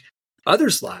change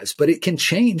others' lives, but it can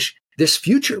change this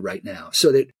future right now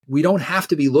so that we don't have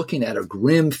to be looking at a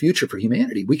grim future for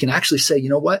humanity. We can actually say, you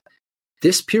know what?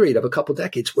 This period of a couple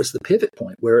decades was the pivot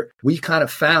point where we kind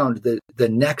of found the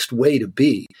next way to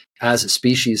be as a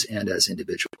species and as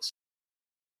individuals.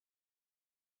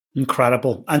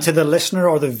 Incredible. And to the listener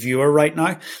or the viewer right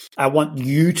now, I want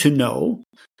you to know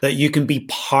that you can be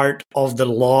part of the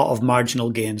law of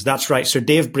marginal gains. That's right. Sir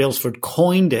Dave Brailsford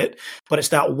coined it, but it's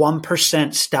that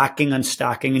 1% stacking and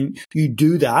stacking. And you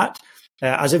do that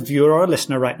as a viewer or a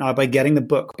listener right now by getting the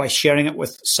book, by sharing it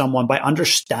with someone, by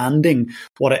understanding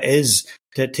what it is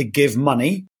to give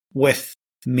money with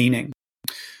meaning.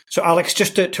 So Alex,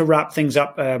 just to wrap things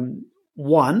up,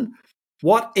 one,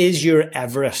 what is your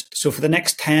Everest? So for the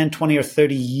next 10, 20 or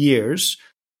 30 years,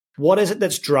 what is it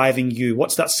that's driving you?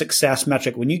 What's that success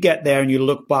metric? When you get there and you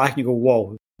look back and you go,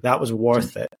 whoa, that was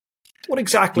worth it. What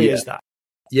exactly is that?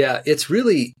 Yeah, it's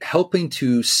really helping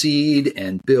to seed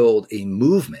and build a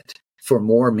movement for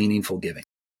more meaningful giving.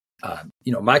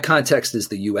 My context is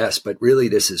the US, but really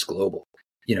this is global.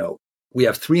 We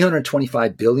have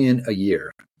 $325 billion a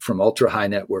year from ultra high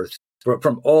net worth,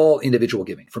 from all individual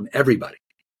giving, from everybody.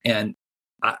 And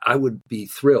I would be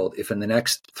thrilled if in the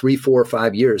next 3, 4,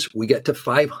 5 years, we get to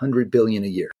 $500 billion a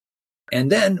year.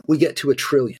 And then we get to $1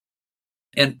 trillion.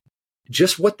 And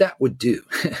just what that would do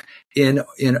in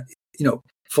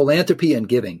philanthropy and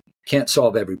giving can't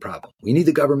solve every problem. We need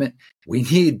the government. We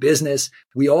need business.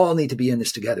 We all need to be in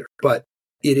this together. But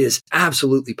it is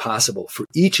absolutely possible for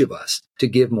each of us to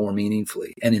give more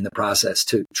meaningfully and in the process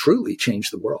to truly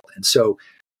change the world. And so,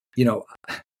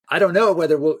 I don't know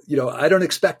whether I don't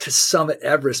expect to summit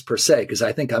Everest per se, because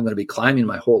I think I'm going to be climbing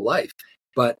my whole life.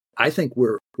 But I think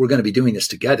we're going to be doing this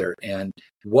together. And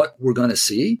what we're going to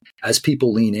see as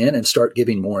people lean in and start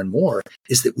giving more and more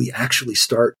is that we actually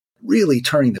start really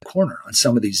turning the corner on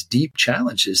some of these deep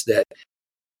challenges that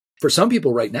for some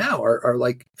people right now are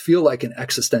feel like an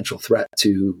existential threat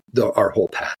to our whole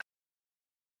path.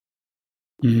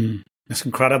 That's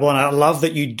incredible. And I love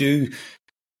that you do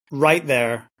right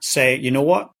there say, you know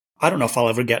what? I don't know if I'll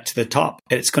ever get to the top.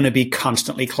 It's going to be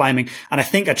constantly climbing. And I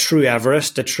think a true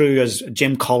Everest, as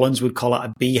Jim Collins would call it,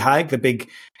 a BHAG, the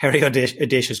big, hairy,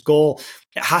 audacious goal,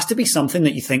 it has to be something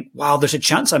that you think, wow, there's a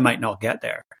chance I might not get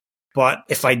there. But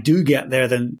if I do get there,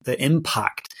 then the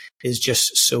impact is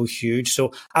just so huge.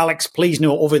 So Alex, please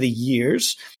know over the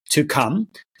years to come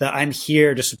that I'm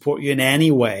here to support you in any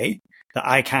way that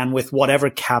I can with whatever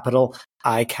capital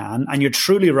I can. And you're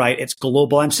truly right. It's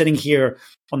global. I'm sitting here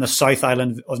on the South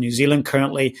Island of New Zealand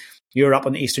currently. You're up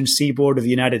on the eastern seaboard of the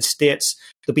United States.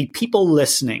 There'll be people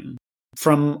listening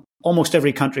from almost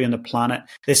every country on the planet.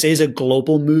 This is a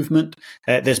global movement.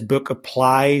 This book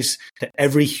applies to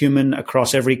every human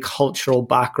across every cultural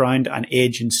background and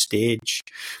age and stage.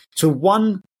 So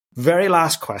one very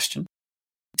last question.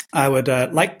 I would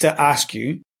like to ask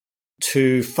you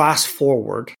to fast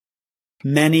forward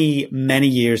many, many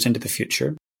years into the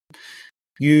future.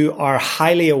 You are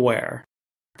highly aware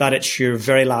that it's your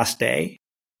very last day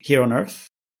here on Earth,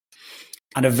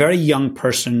 and a very young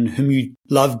person whom you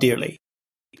love dearly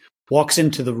walks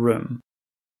into the room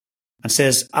and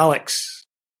says, Alex,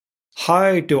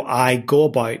 how do I go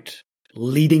about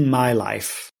leading my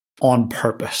life on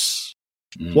purpose?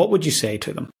 What would you say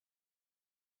to them?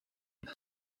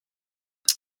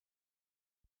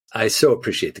 I so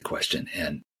appreciate the question.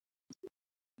 And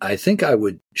I think I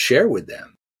would share with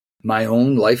them my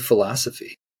own life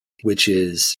philosophy, which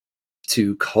is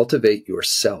to cultivate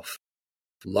yourself,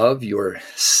 love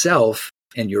yourself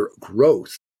and your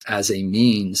growth as a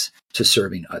means to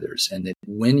serving others. And that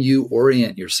when you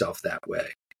orient yourself that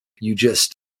way, you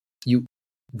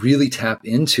really tap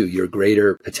into your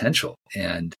greater potential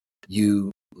and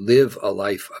you live a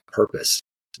life of purpose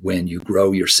when you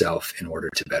grow yourself in order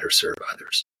to better serve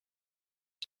others.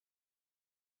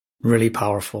 Really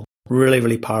powerful. Really,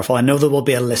 really powerful. I know there will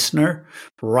be a listener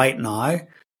right now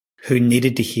who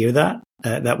needed to hear that,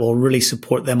 that will really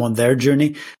support them on their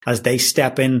journey as they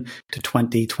step in to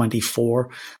 2024.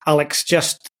 Alex,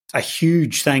 just a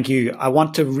huge thank you. I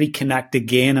want to reconnect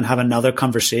again and have another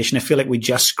conversation. I feel like we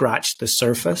just scratched the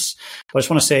surface. But I just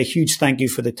want to say a huge thank you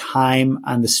for the time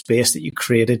and the space that you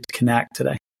created to connect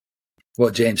today. Well,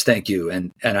 James, thank you.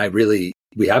 And I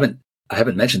haven't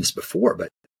mentioned this before, but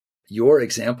your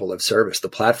example of service, the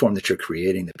platform that you're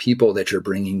creating, the people that you're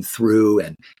bringing through,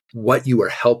 and what you are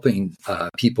helping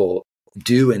people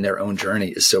do in their own journey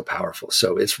is so powerful.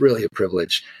 So it's really a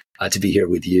privilege to be here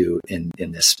with you in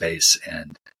this space.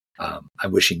 And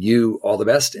I'm wishing you all the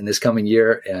best in this coming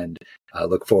year, and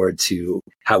look forward to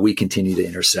how we continue to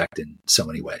intersect in so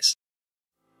many ways.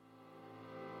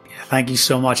 Yeah, thank you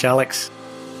so much, Alex.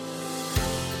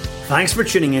 Thanks for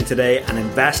tuning in today and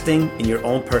investing in your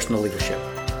own personal leadership.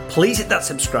 Please hit that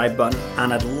subscribe button,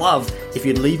 and I'd love if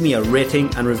you'd leave me a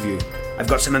rating and review. I've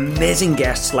got some amazing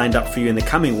guests lined up for you in the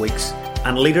coming weeks,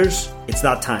 and leaders, it's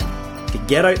that time to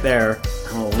get out there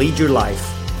and lead your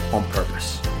life on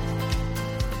purpose.